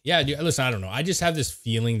 Maybe. Yeah. Dude, listen, I don't know. I just have this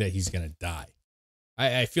feeling that he's gonna die.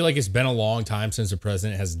 I feel like it's been a long time since a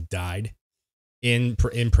president has died in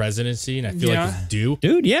presidency, and I feel like it's due.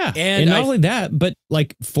 Dude, yeah. And not only that, but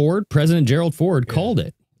like President Gerald Ford called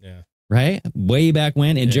it. Yeah. Right? Way back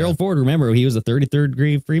when. And Gerald Ford, remember, he was a 33rd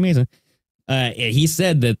degree Freemason. He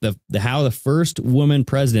said that how the first woman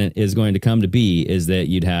president is going to come to be is that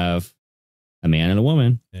you'd have a man and a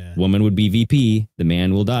woman. Yeah. Woman would be VP, the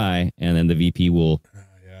man will die, and then the VP will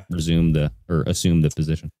assume the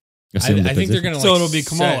position. I think they're going to it'll be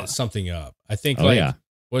Kamala. Set something up. I think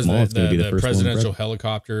was the presidential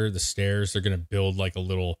helicopter, the stairs, they're going to build like a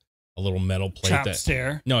little metal plate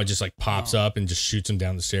stair. No, it just like pops up and just shoots him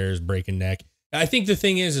down the stairs, breaking neck. I think the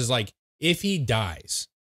thing is like, if he dies,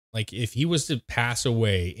 like if he was to pass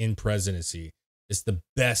away in presidency, it's the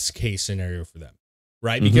best case scenario for them,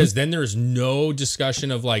 right? Because then there's no discussion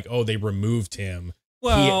of like, oh, they removed him.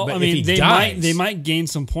 Well, I mean, they might gain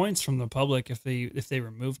some points from the public if they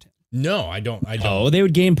removed him. No, I don't. Oh, they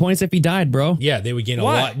would gain points if he died, bro. Yeah, they would gain a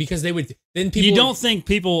lot because they would. Then people. You don't think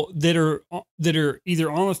people that are either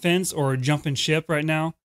on the fence or jumping ship right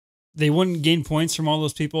now, they wouldn't gain points from all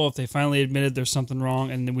those people if they finally admitted there's something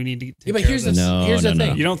wrong and then we need to take but care here's of this. Here's the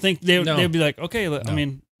thing. You don't think they'd be like, okay, I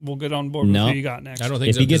mean, we'll get on board with who you got next. I don't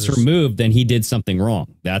think if he gets removed, then he did something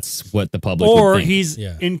wrong. That's what the public would think. He's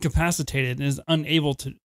incapacitated and is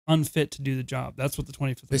unfit to do the job. That's what the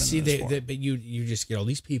 25th Amendment is for. But you just get all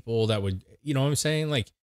these people that would, you know what I'm saying?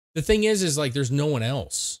 Like, the thing is like there's no one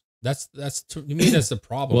else. That's to me, that's the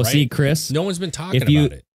problem. Well, right? See, Chris, no one's been talking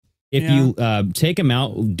about it. If you take him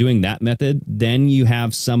out doing that method, then you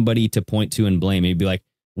have somebody to point to and blame. You'd be like,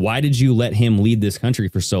 why did you let him lead this country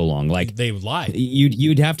for so long? Like, they lied.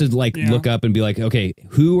 You'd have to look up and be like, okay,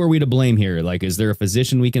 who are we to blame here? Like, is there a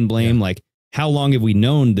physician we can blame? Like, how long have we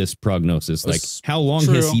known this prognosis? Like, how long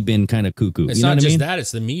has he been kind of cuckoo? It's not just that,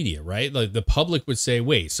 it's the media, right? Like, the public would say,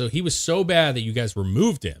 wait, so he was so bad that you guys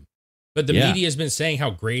removed him. But the media has been saying how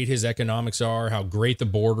great his economics are, how great the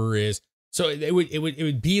border is. So it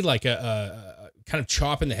would be like a kind of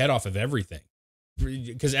chopping the head off of everything,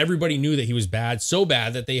 because everybody knew that he was bad, so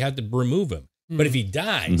bad that they had to remove him. But if he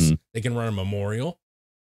dies, they can run a memorial.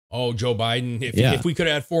 Oh, Joe Biden, if we could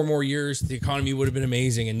have had 4 more years, the economy would have been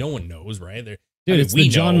amazing. And no one knows, right? It's the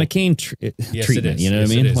John McCain treatment. You know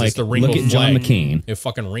what I mean? Like, look at John McCain. A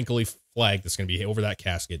fucking wrinkly flag that's going to be over that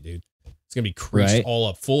casket, dude. It's going to be creased all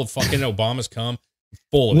up, full of fucking Obama's cum,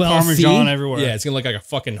 full of Parmesan everywhere. Yeah, it's going to look like a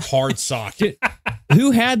fucking hard sock.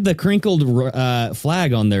 Who had the crinkled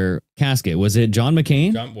flag on their casket? Was it John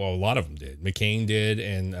McCain? Well, a lot of them did. McCain did,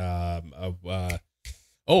 and the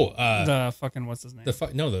fucking what's his name?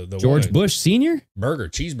 The George Bush Senior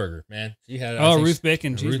cheeseburger, man. She had Ruth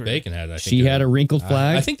Bacon. Ruth Bacon had. I think she had a wrinkled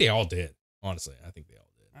flag. I think they all did. Honestly, I think they all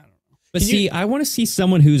did. I don't know. But I want to see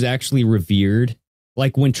someone who's actually revered.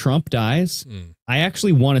 Like when Trump dies, I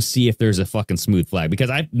actually want to see if there's a fucking smooth flag, because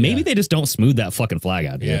maybe they just don't smooth that fucking flag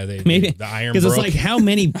out. Dude. Yeah, maybe the iron, because it's like how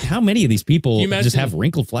many of these people just have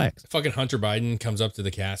wrinkled flags? Fucking Hunter Biden comes up to the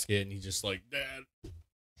casket and he's just like, Dad.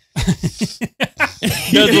 Does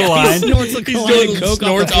the line? Snorts off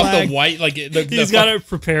the white, like he's got it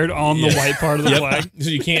prepared on the white part of the flag, so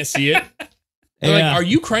you can't see it. Like, are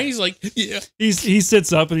you crazy? He's like, yeah. He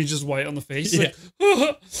sits up and he's just white on the face. Yeah.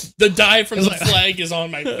 Like, the dye from the flag is on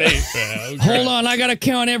my face. Hold on, I gotta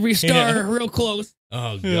count every star real close.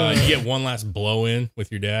 Oh god, you get one last blow in with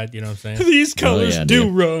your dad. You know what I'm saying? These colors do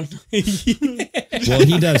run. Well,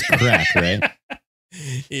 he does crack, right?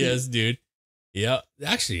 Yes, dude. Yeah,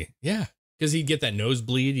 actually, yeah, because he'd get that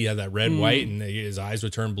nosebleed. He had that red, white, and his eyes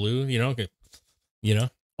would turn blue. You know.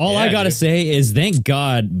 All I gotta say is thank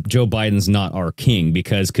God Joe Biden's not our king,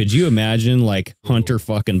 because could you imagine like Hunter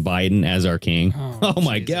fucking Biden as our king? Oh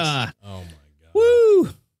my God. Oh my God. Woo.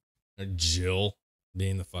 Or Jill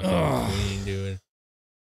being the fucking queen, dude.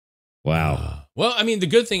 Wow. Well, I mean, the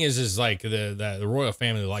good thing is like the royal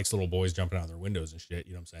family likes little boys jumping out of their windows and shit.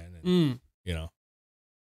 You know what I'm saying? And, you know.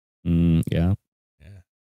 Yeah.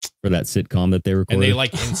 For that sitcom that they recorded. And they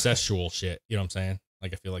like incestual shit. You know what I'm saying?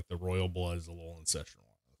 Like, I feel like the royal blood is a little incestual.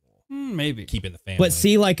 Maybe. Keeping the family. But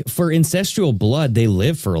see, like for incestual blood, they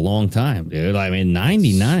live for a long time, dude. I mean,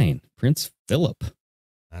 99. Prince Philip.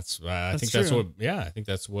 That's I think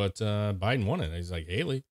that's what Biden wanted. He's like,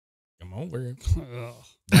 Haley, come over.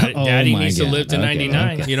 Daddy needs to live to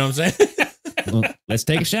 99. Okay. You know what I'm saying? Well, let's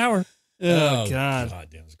take a shower. Oh God. God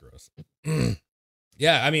damn, it's gross.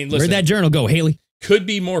 Yeah, I mean, listen. Where'd that journal go, Haley? Could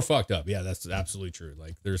be more fucked up. Yeah, that's absolutely true.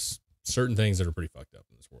 Like, there's certain things that are pretty fucked up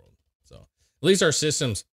in this world. So at least our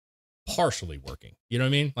system's partially working. You know what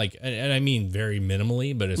I mean? Like, and I mean very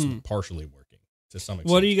minimally, but it's partially working to some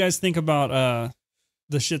extent. What do you guys think about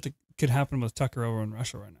the shit that could happen with Tucker over in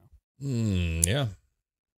Russia right now? Yeah.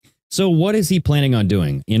 So what is he planning on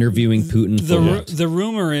doing? Interviewing Putin? The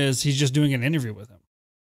rumor is he's just doing an interview with him.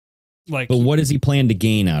 Like, but what does he plan to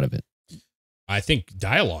gain out of it? I think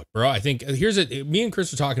dialogue, bro. I think me and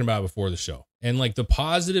Chris were talking about it before the show, and like the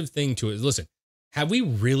positive thing to it is, listen, have we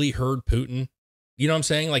really heard Putin? You know what I'm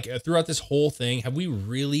saying? Like throughout this whole thing,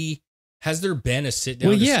 has there been a sit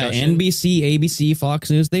down discussion? NBC, ABC, Fox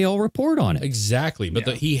News, they all report on it. Exactly. But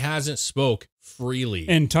he hasn't spoke freely.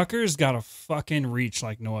 And Tucker's got a fucking reach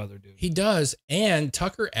like no other dude. He does. And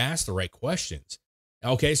Tucker asked the right questions.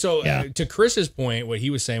 Okay. So to Chris's point, what he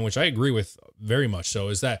was saying, which I agree with very much so,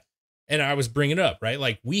 is that, and I was bringing it up, right?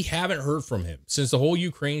 Like, we haven't heard from him since the whole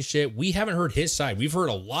Ukraine shit. We haven't heard his side. We've heard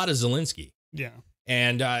a lot of Zelensky. Yeah.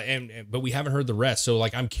 But we haven't heard the rest. So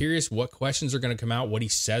like, I'm curious what questions are going to come out, what he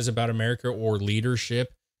says about America or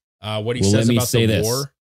leadership, what he says about the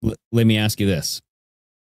war. Let me ask you this.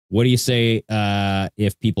 What do you say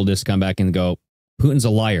if people just come back and go, Putin's a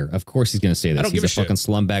liar? Of course he's going to say this. He's a fucking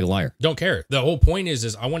slumbag liar. Don't care. The whole point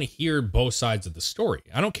is I want to hear both sides of the story.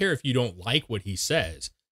 I don't care if you don't like what he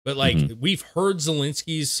says, but like we've heard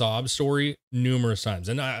Zelensky's sob story numerous times.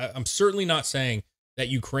 And I'm certainly not saying that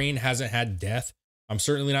Ukraine hasn't had death. I'm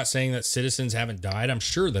certainly not saying that citizens haven't died. I'm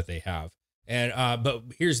sure that they have. And but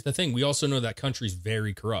here's the thing. We also know that country's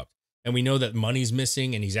very corrupt. And we know that money's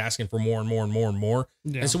missing and he's asking for more and more and more and more.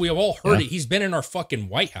 Yeah. And so we have all heard it. He's been in our fucking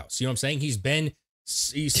White House. You know what I'm saying?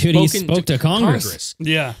 He spoke to Congress.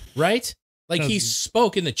 Yeah. Right? Like he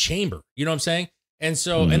spoke in the chamber. You know what I'm saying? And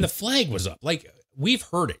so, and the flag was up. Like, we've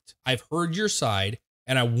heard it. I've heard your side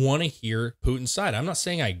and I want to hear Putin's side. I'm not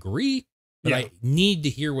saying I agree, but I need to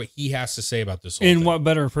hear what he has to say about this whole thing. What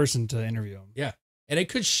better person to interview him? Yeah. And it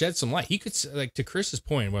could shed some light. He could, like, to Chris's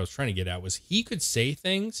point, what I was trying to get at was he could say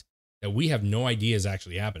things that we have no idea is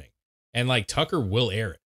actually happening. And like Tucker will air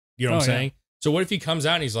it. You know what I'm saying? So what if he comes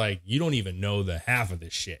out and he's like, you don't even know the half of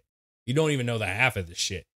this shit. You don't even know the half of this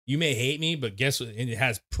shit. You may hate me, but guess what? It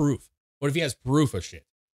has proof. What if he has proof of shit?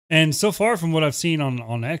 And so far from what I've seen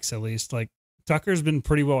on X, at least, like Tucker's been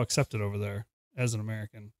pretty well accepted over there as an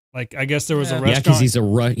American. Like, I guess there was a restaurant. Yeah, because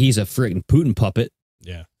he's a freaking Putin puppet.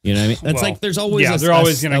 Yeah. You know what I mean? That's like, there's always they're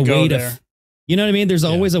always going to go there. You know what I mean? There's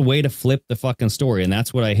always a way to flip the fucking story. And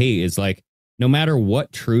that's what I hate is like, no matter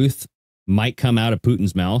what truth might come out of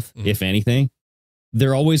Putin's mouth, if anything,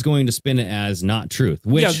 they're always going to spin it as not truth,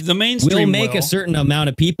 which the mainstream will make a certain amount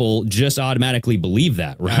of people just automatically believe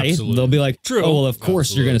that, right? Absolutely. They'll be like, true. Oh, well, of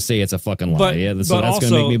course you're going to say it's a fucking lie. So that's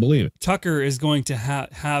going to make me believe it. Tucker is going to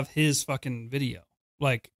have his fucking video.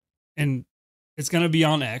 Like, and it's going to be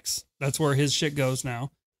on X. That's where his shit goes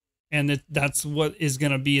now. And that's what is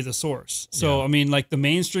going to be the source. So, I mean, like the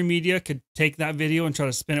mainstream media could take that video and try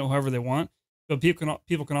to spin it however they want, but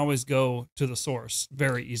people can always go to the source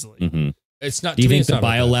very easily. Mm-hmm. It's not. Do you think the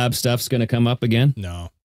biolab stuff's going to come up again?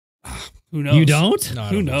 No. Who knows? You don't? No,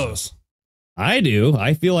 Who knows? So. I do.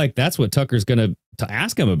 I feel like that's what Tucker's going to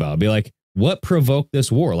ask him about. Be like, what provoked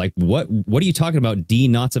this war? Like, what are you talking about?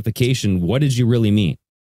 Denazification. What did you really mean?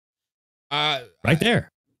 Right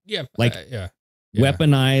there. Yeah. Like, yeah.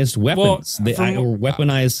 Weaponized weapons, or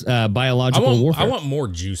weaponized biological warfare. I want more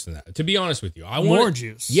juice than that. To be honest with you, I want more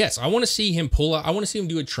juice. Yes, I want to see him pull out. I want to see him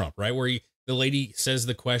do a Trump, right, where the lady says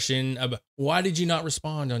the question about why did you not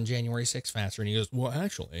respond on January 6th faster, and he goes, well,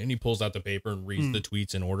 actually, and he pulls out the paper and reads the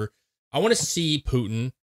tweets in order. I want to see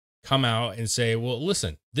Putin come out and say, well,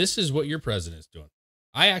 listen, this is what your president's doing.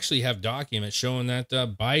 I actually have documents showing that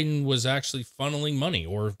Biden was actually funneling money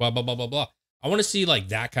or blah blah blah blah blah. I want to see like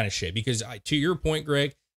that kind of shit because to your point,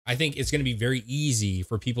 Greg, I think it's going to be very easy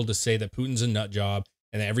for people to say that Putin's a nut job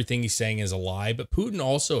and that everything he's saying is a lie. But Putin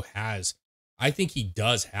also has, I think he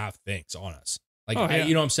does have things on us. Like,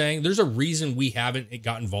 you know what I'm saying? There's a reason we haven't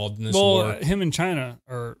got involved in this war. Him and China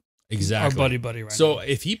are exactly buddy right so now.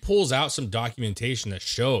 If he pulls out some documentation that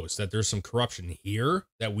shows that there's some corruption here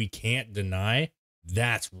that we can't deny,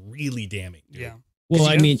 that's really damning, dude. Yeah. Well,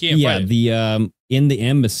 I mean, the in the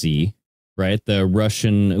embassy, right? The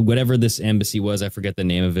Russian, whatever this embassy was, I forget the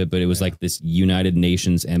name of it, but it was like this United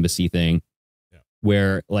Nations embassy thing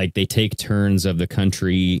where like they take turns of the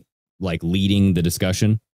country like leading the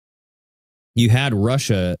discussion. You had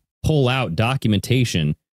Russia pull out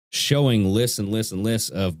documentation showing lists and lists and lists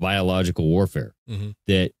of biological warfare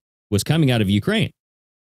that was coming out of Ukraine.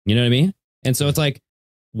 You know what I mean? And so it's like,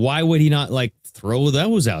 why would he not like throw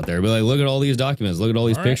those out there? Be like, look at all these documents, look at all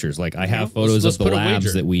these pictures. Like I have photos of the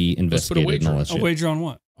labs that we investigated. And all that shit. A wager on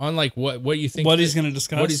what? On like what you think? What he's going to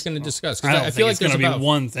discuss? What he's going to discuss? I feel like it's going to be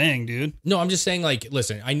one thing, dude. No, I'm just saying. Like,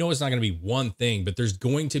 listen, I know it's not going to be one thing, but there's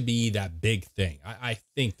going to be that big thing. I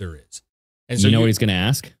think there is. And so you know what he's going to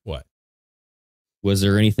ask? What? Was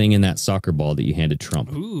there anything in that soccer ball that you handed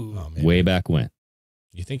Trump? Ooh, way back when?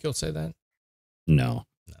 You think he'll say that? No,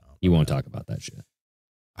 he won't talk about that shit.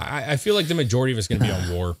 I feel like the majority of it's going to be on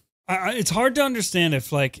war. It's hard to understand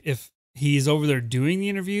if he's over there doing the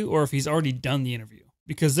interview or if he's already done the interview,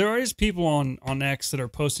 because there is people on X that are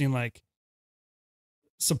posting like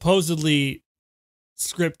supposedly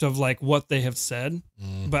script of like what they have said,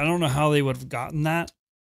 but I don't know how they would have gotten that.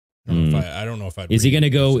 I don't know if I'd. Is he going to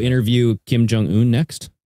go interview Kim Jong-un next?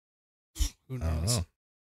 Who knows?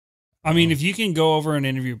 I mean, if you can go over and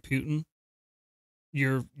interview Putin,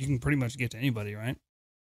 you can pretty much get to anybody, right?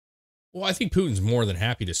 Well, I think Putin's more than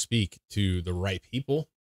happy to speak to the right people.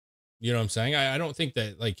 You know what I'm saying? I don't think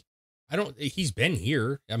that he's been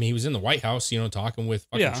here. I mean, he was in the White House, talking with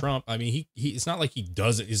fucking Trump. I mean, he it's not like he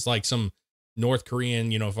does it. It's like some North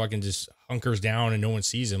Korean, fucking just hunkers down and no one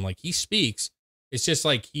sees him. Like he speaks. It's just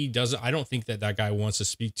like he doesn't. I don't think that guy wants to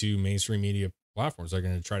speak to mainstream media platforms. They're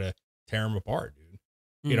going to try to tear him apart,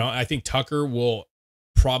 dude. I think Tucker will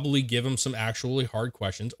probably give him some actually hard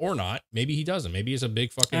questions or not. Maybe he doesn't. Maybe it's a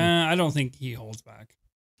big fucking. I don't think he holds back.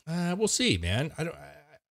 We'll see, man.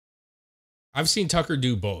 I've seen Tucker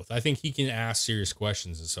do both. I think he can ask serious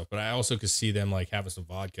questions and stuff, but I also could see them like having some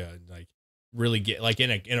vodka and like really get like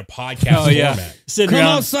in a podcast format. Come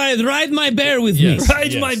outside, ride my bear with me.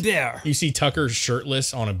 Ride my bear. You see Tucker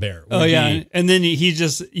shirtless on a bear. And then you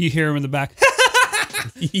hear him in the back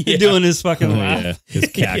doing his fucking laugh.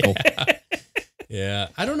 His cackle. Yeah,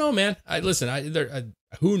 I don't know, man.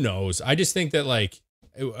 Who knows? I just think that like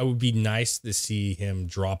it would be nice to see him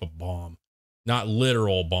drop a bomb, not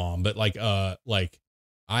literal bomb, but like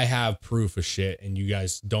I have proof of shit, and you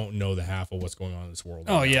guys don't know the half of what's going on in this world.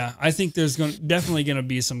 Oh yeah, I think there's definitely going to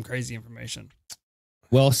be some crazy information.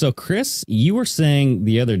 Well, so Chris, you were saying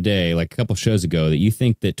the other day, like a couple shows ago, that you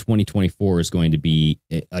think that 2024 is going to be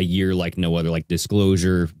a year like no other, like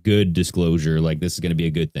disclosure, good disclosure, like this is going to be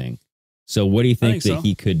a good thing. So what do you think that so.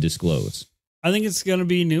 he could disclose? I think it's going to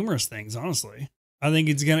be numerous things, honestly. I think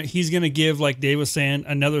he's going to give, like Dave was saying,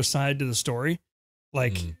 another side to the story.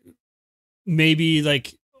 Like maybe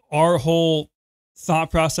like our whole thought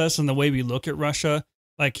process and the way we look at Russia,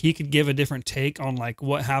 like he could give a different take on like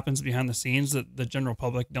what happens behind the scenes that the general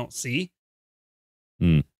public don't see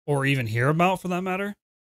or even hear about, for that matter.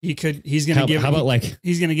 He's going to give, how about like,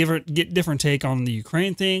 he's going to get different take on the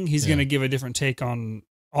Ukraine thing. He's going to give a different take on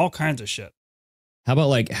all kinds of shit. how about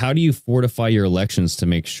like, how do you fortify your elections to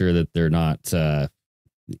make sure that they're not the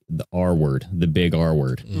R word, the big R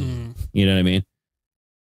word? You know what I mean?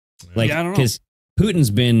 Like, I don't know. because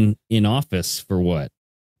Putin's been in office for what,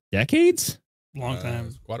 decades? Long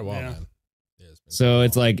time. Quite a while, Yeah. man. Yeah, So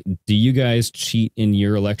it's like, do you guys cheat in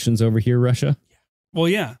your elections over here, Russia? Well,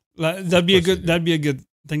 yeah, that'd be a good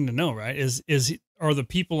thing to know, right? Are the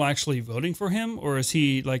people actually voting for him, or is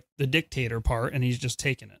he like the dictator part and he's just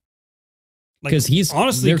taking it? Because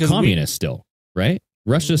they're communist still, right?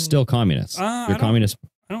 Russia's still communist. They're communist.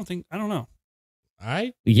 I don't know.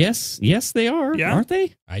 Yes, they are. Yeah. Aren't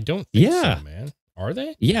they? I don't think so, man. Are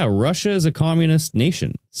they? Yeah, Russia is a communist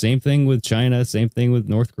nation. Same thing with China. Same thing with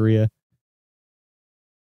North Korea.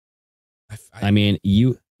 I mean,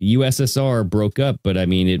 USSR broke up, but I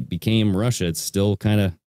mean, it became Russia. It's still kind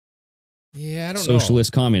of I don't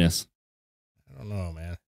socialist communist. I don't know,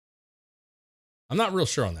 man. I'm not real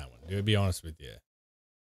sure on that one, dude, to be honest with you.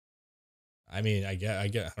 I mean, I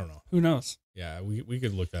don't know. Who knows? Yeah, we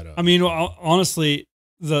could look that up. I mean, honestly,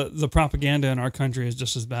 the propaganda in our country is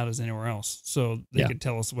just as bad as anywhere else. So they could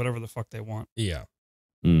tell us whatever the fuck they want. Yeah.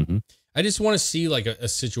 Mm-hmm. I just want to see like a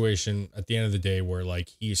situation at the end of the day where like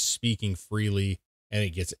he's speaking freely and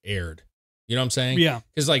it gets aired. You know what I'm saying? Yeah.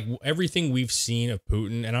 Because like everything we've seen of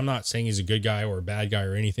Putin, and I'm not saying he's a good guy or a bad guy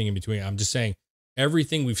or anything in between. I'm just saying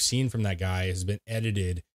everything we've seen from that guy has been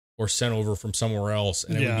edited or sent over from somewhere else.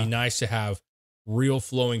 And it would be nice to have real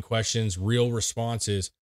flowing questions, real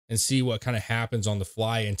responses, and see what kind of happens on the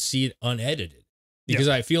fly and see it unedited. Because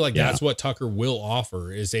I feel like that's what Tucker will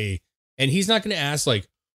offer and he's not going to ask like,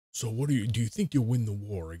 so what do you think you'll win the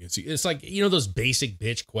war against you? It's like, you know, those basic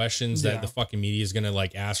bitch questions that the fucking media is going to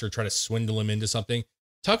like ask or try to swindle him into something.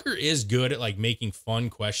 Tucker is good at like making fun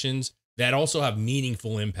questions that also have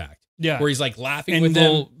meaningful impact. Yeah. Where he's like laughing and with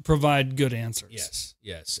they'll them. provide good answers.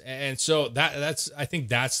 Yes. And so I think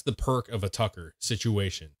that's the perk of a Tucker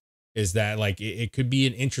situation, is that like it could be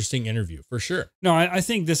an interesting interview for sure. No, I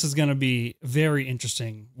think this is going to be very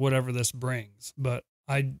interesting, whatever this brings, but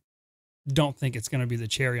I don't think it's going to be the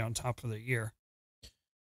cherry on top of the year.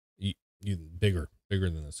 You bigger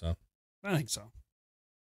than this, huh? I think so.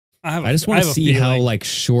 I just want to see how like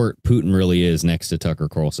short Putin really is next to Tucker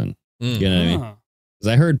Carlson. You know what I mean?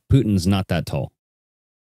 Because I heard Putin's not that tall.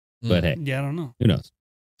 But hey, yeah, I don't know. Who knows?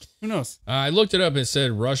 Who knows? I looked it up and it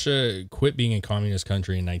said Russia quit being a communist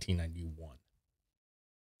country in 1991.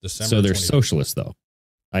 December. So they're socialists, though.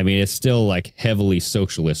 I mean, it's still like heavily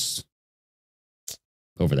socialist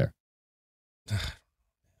over there.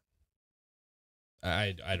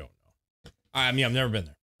 I don't know. I mean, I've never been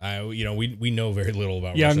there. We know very little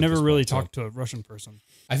about. Yeah, Russia I've never really talked to a Russian person.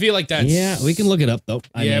 I feel like that's. Yeah, we can look it up though.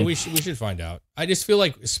 I mean, we should find out. I just feel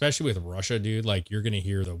like, especially with Russia, dude, like you're gonna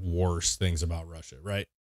hear the worst things about Russia, right?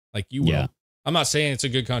 Like you will. Yeah. I'm not saying it's a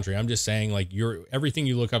good country. I'm just saying like everything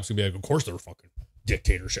you look up is gonna be like, of course they're a fucking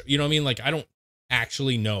dictatorship. You know what I mean? Like I don't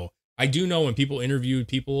actually know. I do know when people interviewed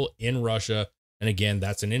people in Russia, and again,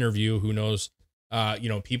 that's an interview. Who knows?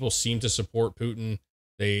 People seem to support Putin.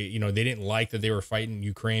 They didn't like that they were fighting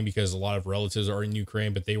Ukraine because a lot of relatives are in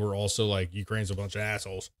Ukraine, but they were also like, Ukraine's a bunch of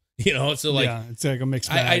assholes, So like, it's like a mixed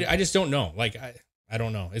bag. I just don't know. Like, I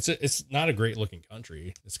don't know. It's not a great looking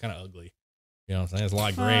country. It's kind of ugly. You know what I'm saying? There's a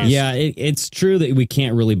lot of grays. Yeah, it's true that we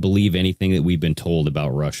can't really believe anything that we've been told about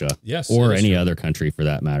Russia. Yes, or any other country for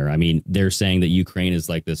that matter. I mean, they're saying that Ukraine is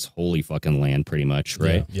like this holy fucking land pretty much,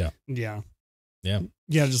 right? Yeah.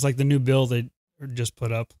 Just like the new bill they just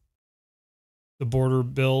put up. The border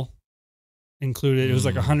bill included, it was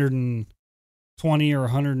like 120 or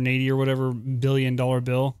 180 or whatever $1 billion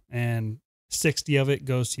bill, and 60 of it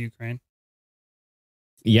goes to Ukraine.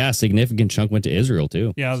 Yeah, a significant chunk went to Israel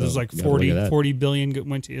too. Yeah, there's like 40 billion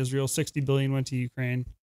went to Israel, 60 billion went to Ukraine.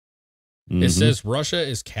 It says Russia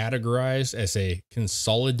is categorized as a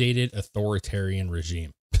consolidated authoritarian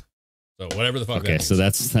regime. So whatever the fuck. Okay, that so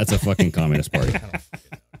that's a fucking communist party. I don't fucking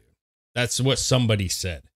know, dude. That's what somebody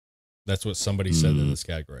said. That's what somebody said that it's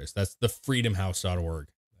categorized. That's the freedomhouse.org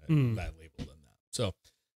that labeled them that. So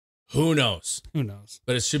who knows? Who knows?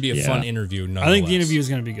 But it should be a fun interview. I think the interview is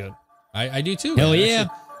going to be good. I do too. Hell yeah.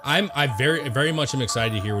 I very, very much am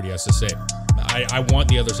excited to hear what he has to say. I want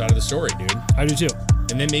the other side of the story, dude. I do too.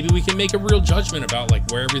 And then maybe we can make a real judgment about like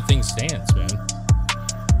where everything stands, man.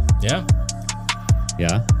 Yeah.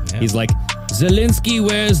 Yeah. He's like, Zelensky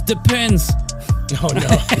wears the pants. Oh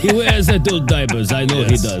no, he wears adult diapers. I know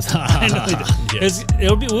he does. I know he does.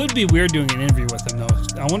 It would be weird doing an interview with him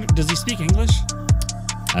though. I wonder, does he speak English?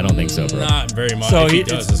 I don't think so, bro. Not very much. So if he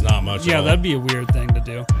does, it's not much. Yeah, that'd be a weird thing to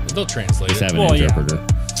do. They'll translate Just it. have an interpreter.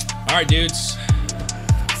 Yeah. All right, dudes.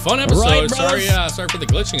 Fun episode. Right, sorry for the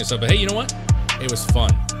glitching and stuff. But hey, you know what? It was fun.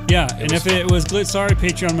 Yeah, and if it was glitch, sorry,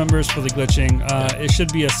 Patreon members for the glitching. It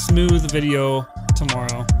should be a smooth video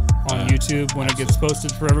tomorrow on YouTube when it gets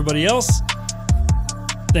posted for everybody else.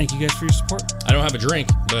 Thank you guys for your support. I don't have a drink,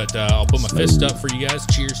 but I'll put my fist up for you guys.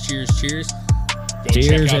 Cheers, cheers, cheers.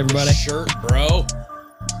 Cheers, everybody. Shirt, bro.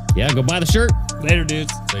 Yeah, go buy the shirt. Later,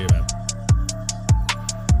 dudes. See you, man.